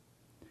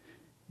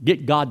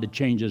 Get God to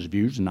change his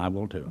views, and I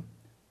will too.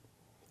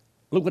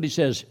 Look what he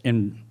says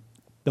in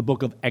the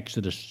book of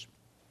Exodus.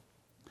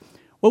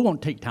 We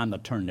won't take time to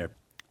turn there.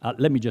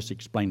 Let me just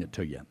explain it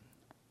to you.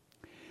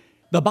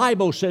 The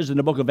Bible says in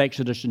the book of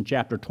Exodus in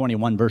chapter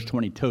 21, verse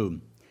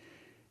 22,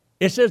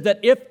 it says that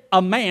if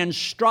a man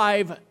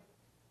strive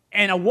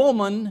and a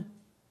woman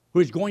who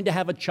is going to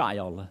have a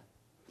child,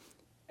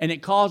 and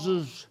it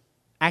causes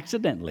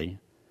accidentally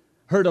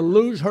her to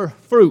lose her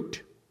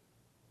fruit,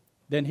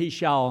 then he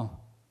shall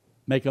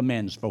make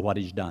amends for what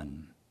he's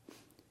done.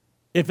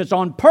 If it's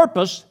on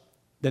purpose,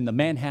 then the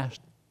man has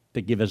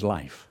to give his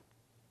life.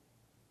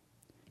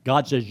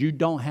 God says you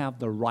don't have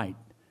the right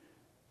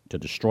to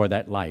destroy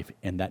that life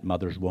in that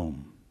mother's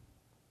womb.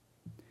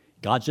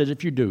 God says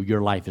if you do,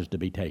 your life is to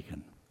be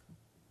taken.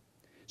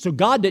 So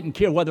God didn't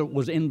care whether it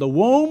was in the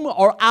womb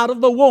or out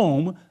of the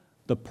womb.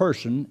 The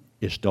person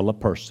is still a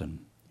person,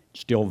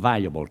 still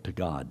valuable to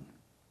God.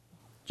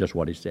 Just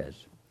what he says.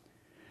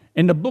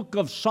 In the book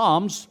of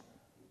Psalms,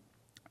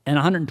 in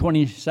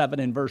 127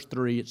 in verse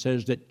 3, it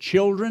says that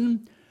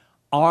children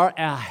are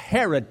a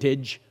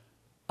heritage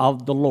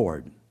of the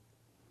Lord.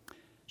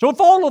 So if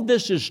all of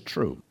this is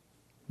true,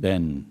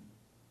 then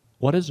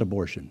what is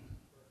abortion?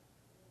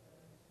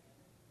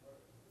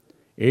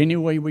 Any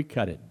way we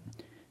cut it,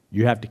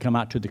 you have to come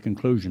out to the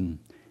conclusion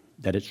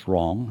that it's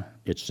wrong,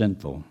 it's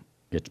sinful,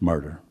 it's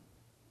murder.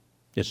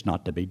 It's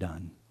not to be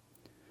done.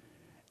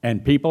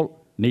 And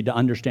people need to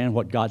understand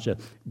what God said.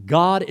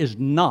 God is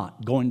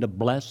not going to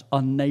bless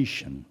a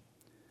nation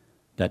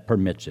that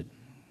permits it.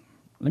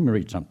 Let me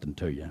read something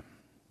to you.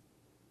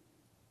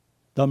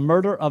 The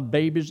murder of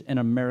babies in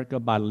America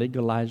by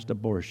legalized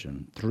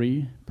abortion,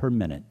 3 per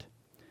minute,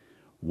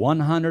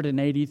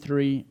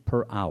 183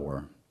 per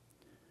hour,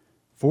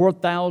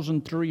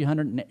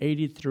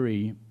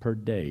 4,383 per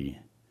day,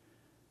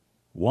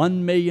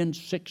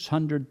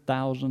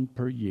 1,600,000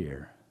 per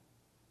year,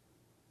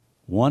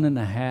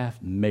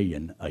 1.5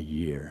 million a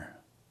year.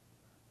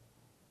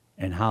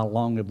 And how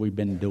long have we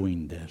been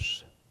doing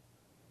this?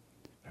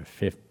 For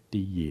 50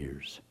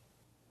 years.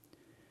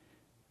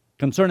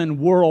 Concerning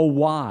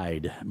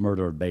worldwide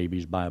murder of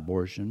babies by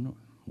abortion,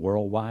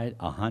 worldwide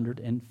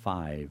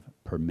 105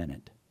 per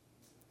minute,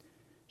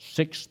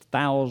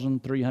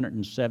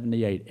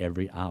 6,378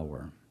 every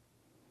hour,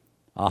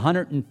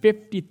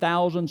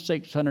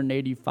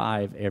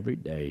 150,685 every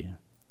day,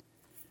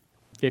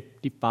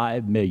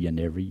 55 million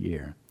every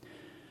year.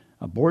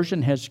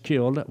 Abortion has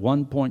killed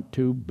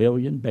 1.2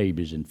 billion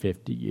babies in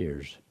 50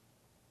 years,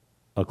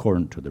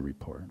 according to the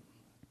report.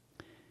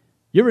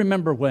 You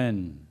remember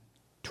when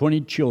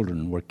 20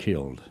 children were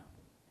killed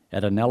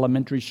at an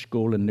elementary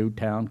school in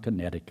Newtown,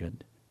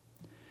 Connecticut?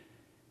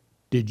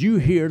 Did you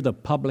hear the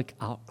public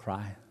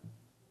outcry?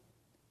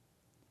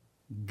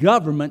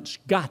 Government's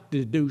got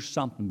to do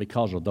something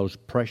because of those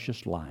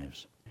precious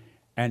lives.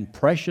 And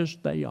precious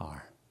they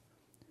are.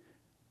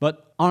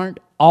 But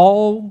aren't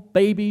all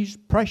babies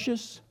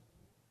precious?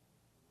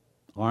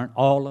 Aren't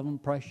all of them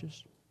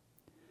precious?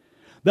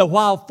 That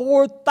while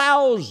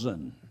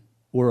 4,000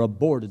 were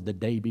aborted the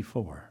day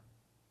before,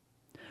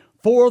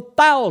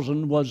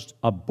 4,000 was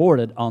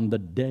aborted on the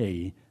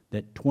day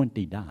that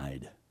 20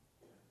 died.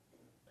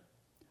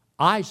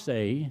 I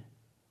say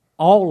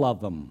all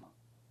of them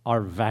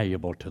are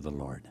valuable to the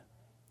Lord.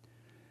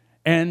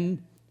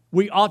 And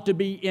we ought to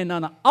be in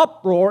an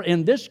uproar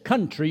in this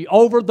country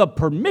over the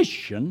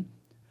permission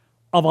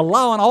of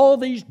allowing all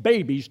these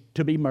babies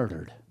to be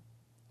murdered.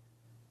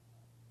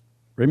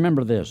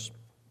 Remember this.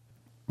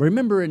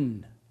 Remember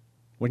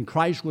when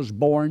Christ was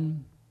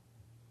born,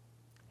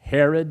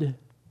 Herod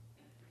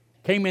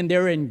came in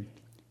there and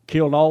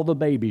killed all the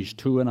babies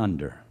 2 and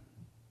under.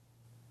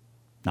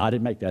 Now, I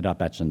didn't make that up.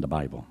 That's in the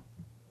Bible.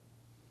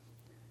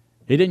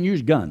 He didn't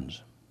use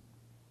guns.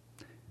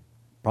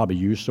 Probably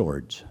used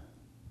swords.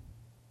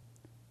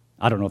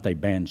 I don't know if they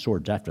banned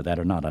swords after that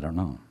or not. I don't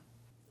know.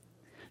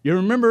 You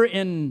remember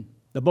in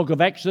the book of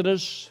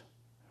Exodus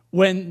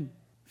when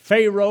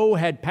Pharaoh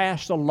had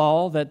passed a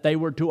law that they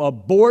were to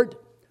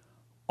abort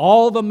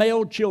all the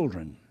male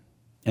children,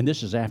 and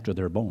this is after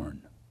they're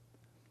born.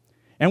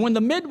 And when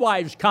the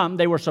midwives come,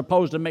 they were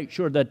supposed to make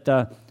sure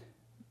that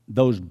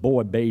those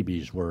boy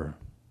babies were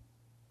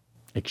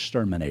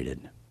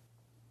exterminated.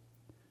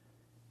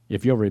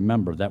 If you'll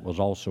remember, that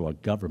was also a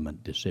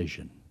government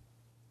decision.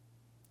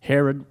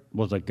 Herod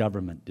was a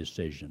government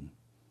decision.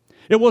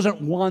 It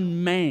wasn't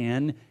one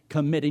man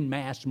committing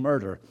mass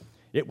murder.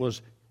 It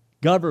was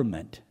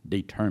government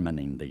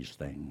determining these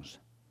things.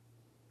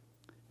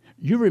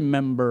 You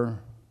remember,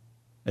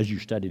 as you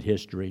studied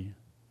history,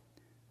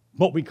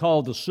 what we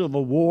call the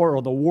Civil War,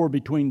 or the war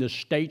between the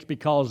states,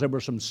 because there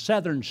were some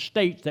southern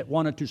states that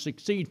wanted to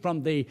secede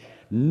from the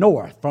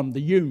North, from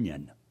the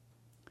Union.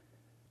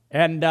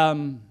 And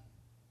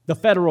the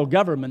federal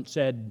government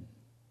said,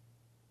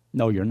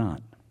 no, you're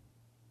not.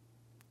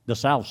 The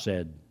South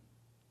said,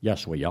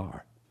 yes, we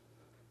are.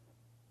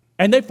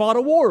 And they fought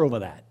a war over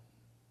that.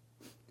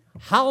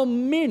 How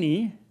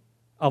many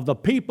of the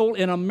people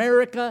in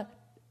America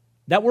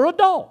that were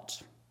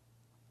adults,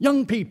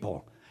 young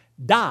people,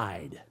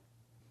 died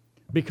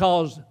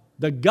because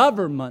the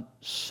government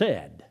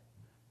said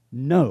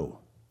no?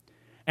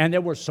 And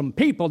there were some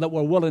people that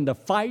were willing to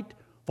fight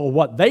for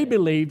what they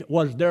believed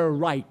was their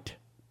right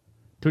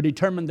to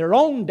determine their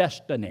own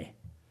destiny.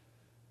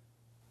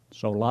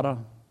 So a lot of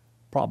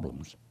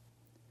problems.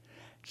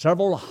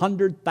 Several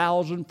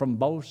 100,000 from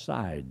both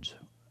sides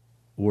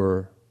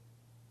were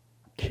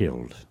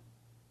killed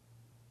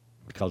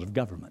because of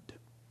government.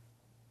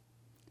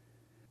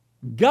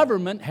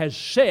 Government has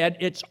said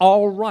it's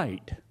all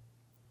right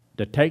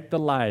to take the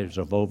lives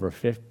of over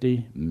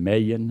 50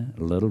 million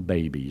little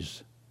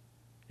babies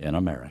in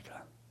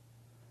America.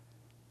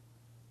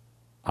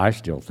 I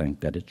still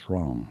think that it's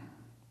wrong.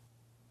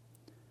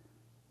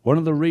 One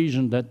of the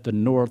reasons that the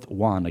North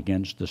won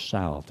against the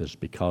South is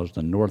because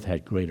the North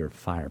had greater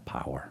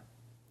firepower.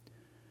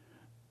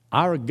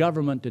 Our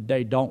government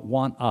today don't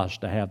want us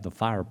to have the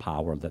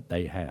firepower that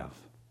they have.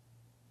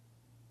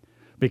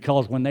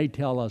 Because when they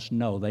tell us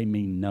no, they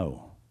mean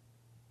no.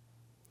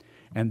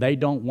 And they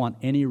don't want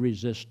any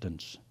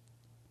resistance.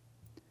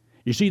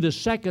 You see, the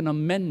Second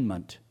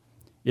Amendment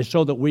is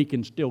so that we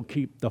can still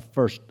keep the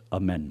First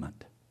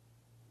Amendment.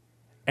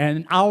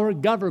 And our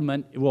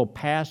government will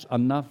pass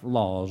enough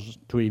laws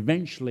to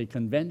eventually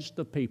convince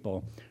the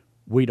people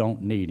we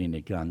don't need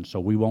any guns, so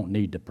we won't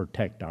need to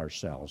protect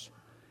ourselves.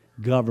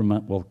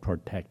 Government will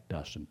protect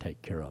us and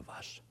take care of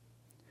us.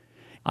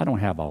 I don't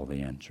have all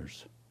the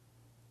answers.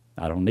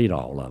 I don't need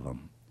all of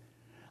them.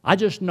 I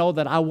just know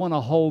that I want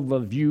to hold the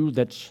view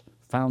that's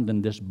found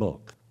in this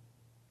book.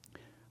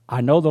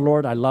 I know the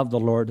Lord, I love the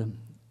Lord,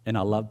 and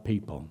I love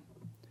people.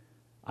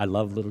 I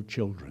love little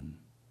children.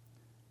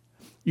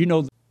 You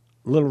know,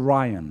 little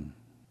Ryan,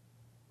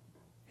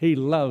 he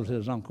loves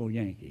his Uncle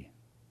Yankee.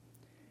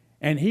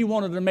 And he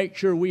wanted to make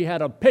sure we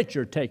had a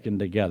picture taken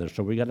together,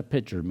 so we got a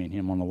picture of me and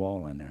him on the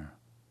wall in there.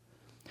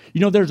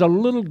 You know, there's a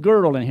little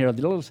girl in here,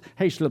 the little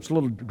Hayslip's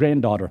little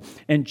granddaughter,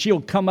 and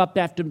she'll come up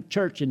after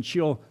church and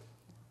she'll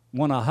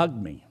want to hug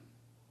me.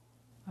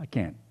 I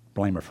can't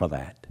blame her for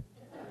that.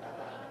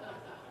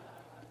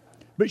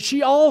 But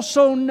she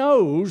also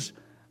knows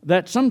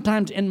that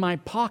sometimes in my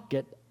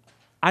pocket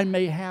I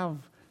may have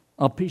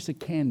a piece of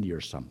candy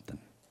or something.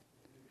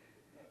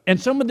 And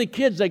some of the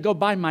kids, they go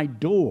by my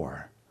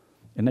door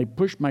and they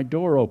push my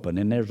door open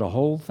and there's a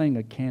whole thing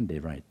of candy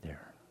right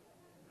there.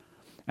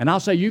 And I'll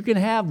say, you can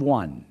have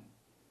one.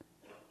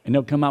 And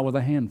they'll come out with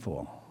a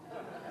handful.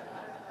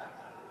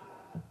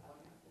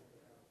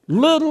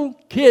 Little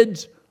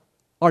kids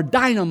are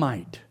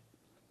dynamite.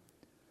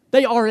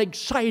 They are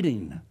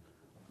exciting.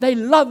 They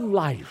love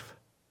life.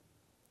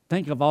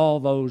 Think of all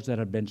those that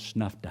have been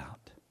snuffed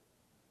out,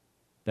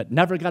 that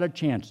never got a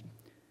chance.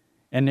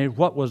 And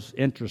what was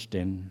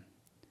interesting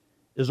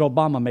is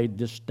Obama made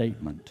this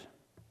statement.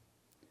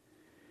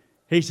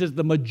 He says,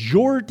 the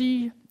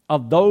majority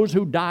of those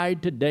who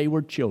died today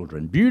were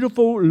children,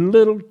 beautiful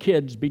little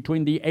kids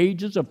between the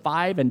ages of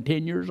 5 and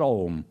 10 years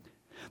old.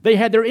 They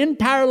had their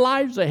entire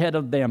lives ahead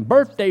of them,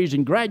 birthdays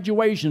and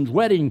graduations,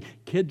 weddings,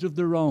 kids of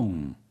their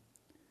own.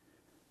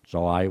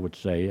 So I would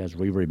say, as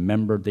we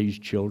remember these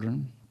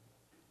children,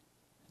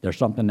 there's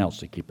something else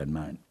to keep in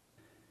mind.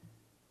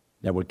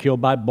 They were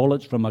killed by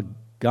bullets from a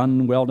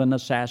gun-wielding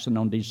assassin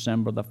on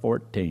December the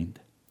 14th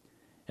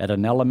at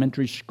an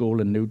elementary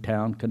school in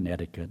Newtown,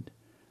 Connecticut.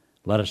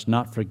 Let us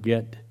not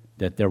forget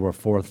that there were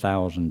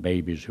 4,000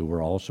 babies who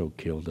were also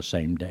killed the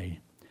same day.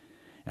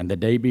 And the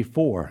day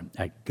before,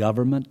 at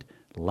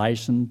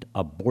government-licensed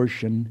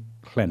abortion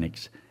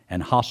clinics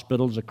and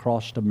hospitals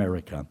across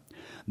America,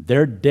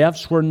 their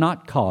deaths were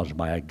not caused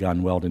by a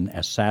gun-wielding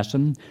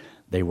assassin.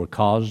 They were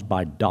caused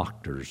by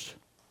doctors,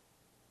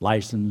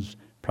 licensed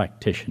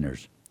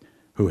practitioners,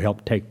 who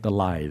helped take the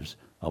lives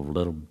of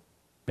little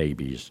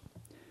babies.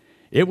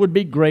 It would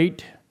be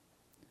great,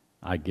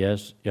 I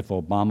guess, if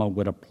Obama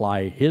would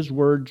apply his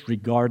words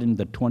regarding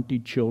the 20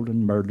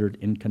 children murdered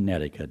in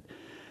Connecticut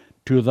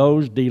to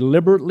those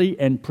deliberately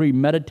and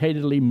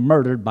premeditatedly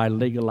murdered by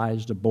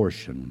legalized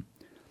abortion.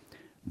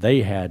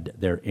 They had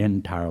their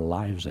entire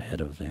lives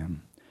ahead of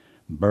them.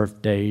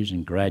 birthdays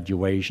and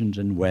graduations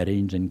and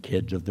weddings and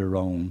kids of their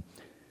own,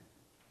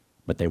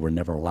 but they were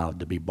never allowed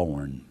to be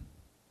born.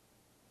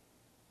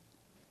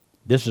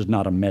 This is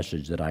not a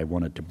message that I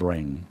wanted to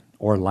bring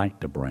or like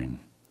to bring.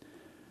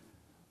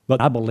 But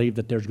I believe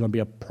that there's going to be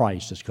a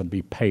price that's going to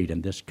be paid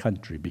in this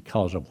country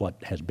because of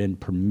what has been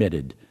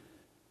permitted,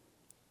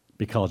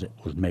 because it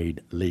was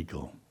made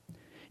legal.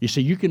 You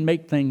see, you can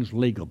make things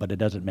legal, but it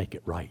doesn't make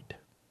it right.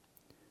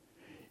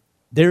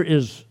 There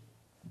is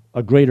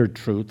a greater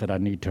truth that I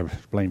need to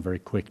explain very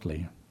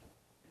quickly.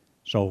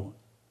 So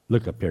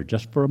look up here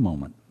just for a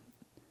moment.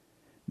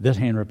 This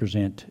hand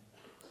represents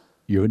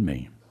you and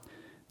me.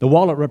 The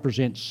wallet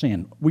represents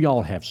sin. We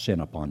all have sin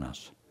upon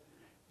us.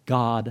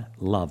 God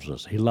loves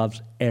us. He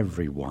loves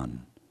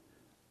everyone,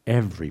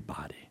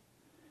 everybody.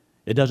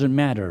 It doesn't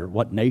matter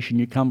what nation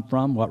you come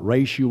from, what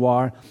race you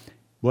are,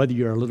 whether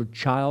you're a little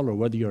child or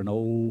whether you're an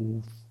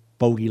old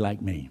fogey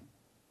like me.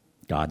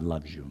 God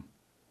loves you.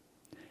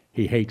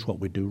 He hates what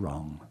we do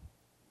wrong.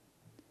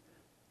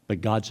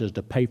 But God says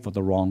to pay for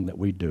the wrong that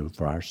we do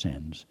for our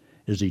sins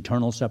is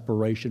eternal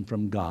separation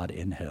from God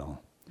in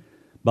hell.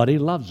 But He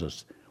loves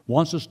us,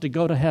 wants us to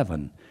go to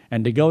heaven.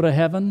 And to go to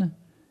heaven,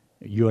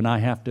 you and I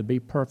have to be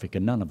perfect,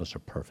 and none of us are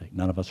perfect.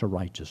 None of us are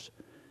righteous.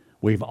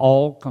 We've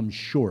all come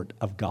short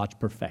of God's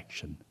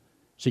perfection.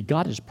 See,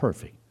 God is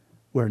perfect.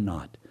 We're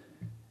not.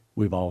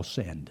 We've all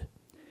sinned.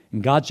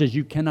 And God says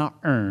you cannot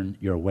earn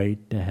your way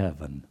to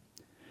heaven.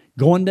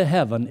 Going to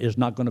heaven is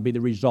not going to be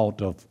the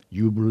result of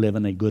you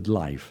living a good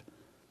life.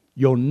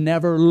 You'll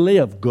never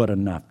live good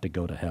enough to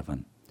go to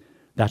heaven.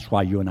 That's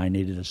why you and I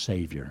needed a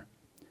Savior,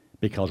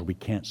 because we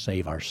can't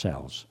save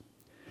ourselves.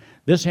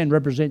 This hand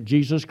represents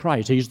Jesus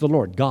Christ. He's the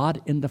Lord,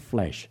 God in the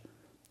flesh.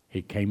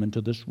 He came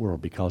into this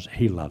world because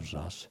He loves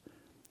us,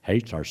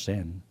 hates our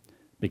sin,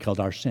 because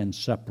our sin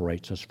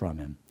separates us from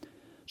Him.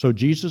 So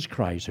Jesus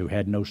Christ, who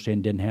had no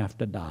sin, didn't have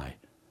to die.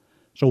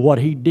 So what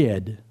He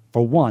did,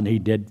 for one, He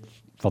did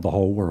for the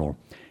whole world.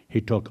 He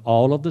took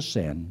all of the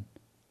sin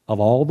of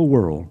all the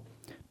world,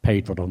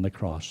 paid for it on the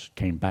cross,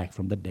 came back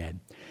from the dead.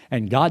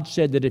 And God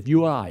said that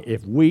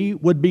if we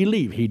would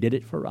believe He did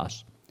it for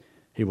us,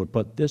 He would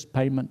put this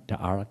payment to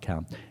our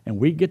account. And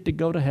we get to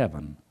go to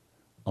heaven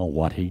on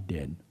what He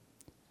did.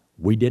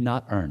 We did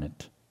not earn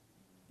it.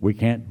 We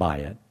can't buy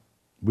it.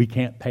 We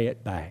can't pay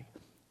it back.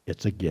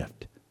 It's a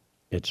gift.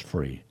 It's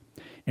free.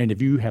 And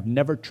if you have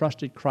never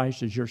trusted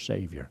Christ as your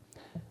Savior,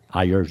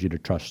 I urge you to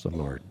trust the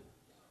Lord.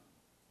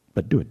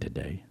 But do it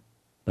today.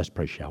 Let's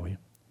pray, shall we?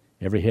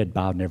 Every head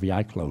bowed and every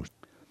eye closed.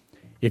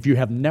 If you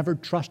have never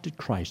trusted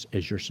Christ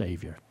as your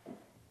Savior,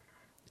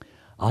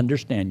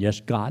 understand,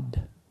 yes,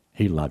 God,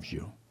 He loves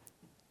you,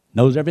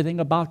 knows everything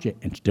about you,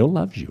 and still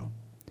loves you.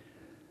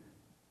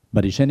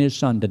 But He sent His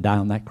Son to die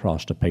on that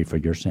cross to pay for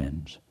your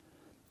sins.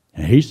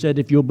 And He said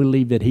if you'll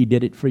believe that He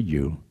did it for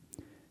you,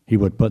 He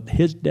would put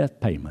His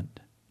death payment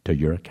to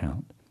your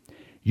account.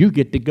 You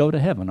get to go to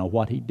heaven on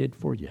what He did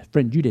for you.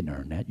 Friend, you didn't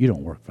earn that. You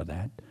don't work for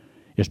that.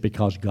 It's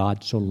because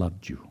God so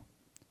loved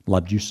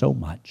you so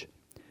much.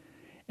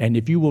 And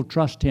if you will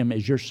trust Him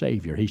as your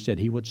Savior, He said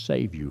He would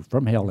save you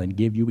from hell and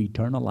give you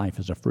eternal life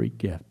as a free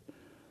gift.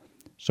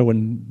 So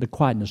in the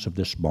quietness of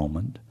this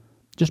moment,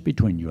 just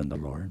between you and the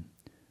Lord,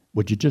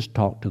 would you just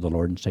talk to the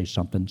Lord and say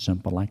something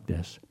simple like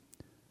this?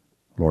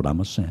 Lord, I'm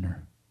a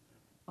sinner.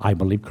 I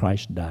believe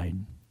Christ died,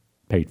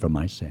 paid for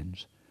my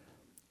sins,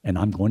 and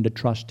I'm going to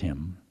trust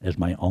Him as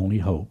my only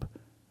hope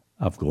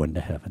of going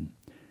to heaven.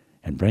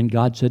 And friend,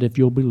 God said if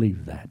you'll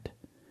believe that,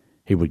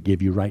 He would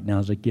give you right now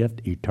as a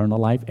gift eternal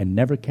life and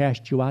never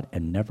cast you out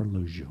and never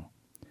lose you.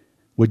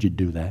 Would you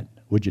do that?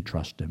 Would you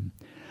trust Him?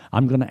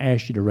 I'm going to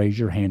ask you to raise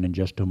your hand in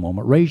just a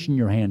moment. Raising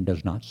your hand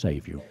does not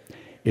save you.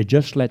 It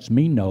just lets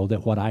me know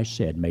that what I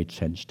said made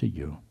sense to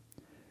you.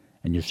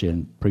 And you're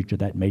saying, preacher,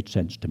 that made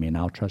sense to me, and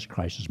I'll trust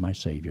Christ as my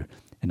Savior,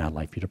 and I'd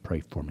like you to pray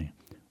for me.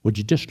 Would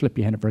you just slip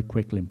your hand up very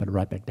quickly and put it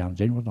right back down?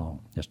 Is anyone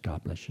else? Yes,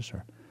 God bless you,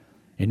 sir.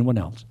 Anyone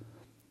else?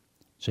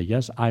 Say,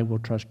 yes, I will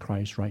trust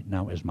Christ right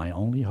now as my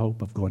only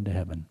hope of going to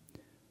heaven.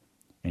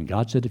 And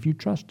God said if you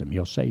trust Him,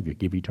 He'll save you,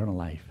 give you eternal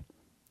life.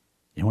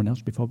 Anyone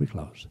else before we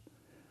close?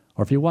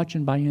 Or if you're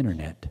watching by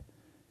internet,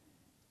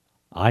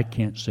 I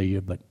can't see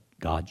you, but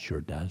God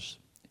sure does.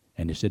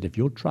 And He said if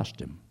you'll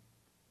trust Him,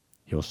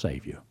 He'll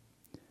save you.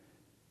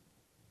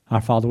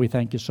 Our Father, we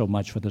thank You so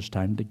much for this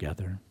time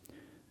together.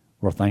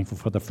 We're thankful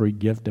for the free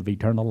gift of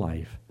eternal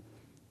life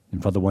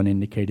and for the one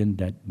indicating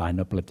that by an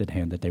uplifted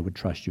hand that they would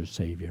trust You as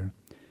Savior.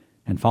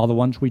 And Father,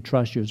 once we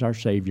trust You as our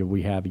Savior,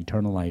 we have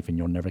eternal life, and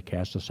You'll never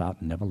cast us out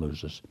and never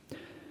lose us.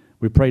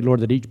 We pray, Lord,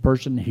 that each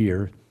person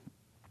here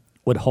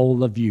would hold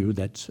the view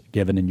that's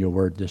given in Your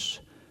word this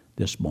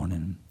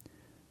morning,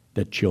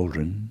 that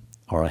children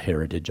are a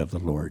heritage of the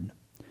Lord.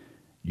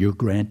 You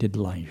granted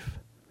life.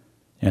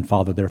 And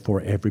Father,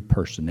 therefore, every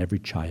person, every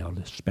child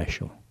is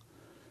special.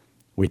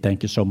 We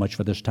thank You so much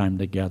for this time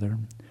together.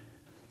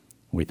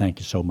 We thank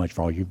You so much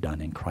for all You've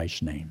done in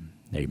Christ's name.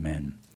 Amen.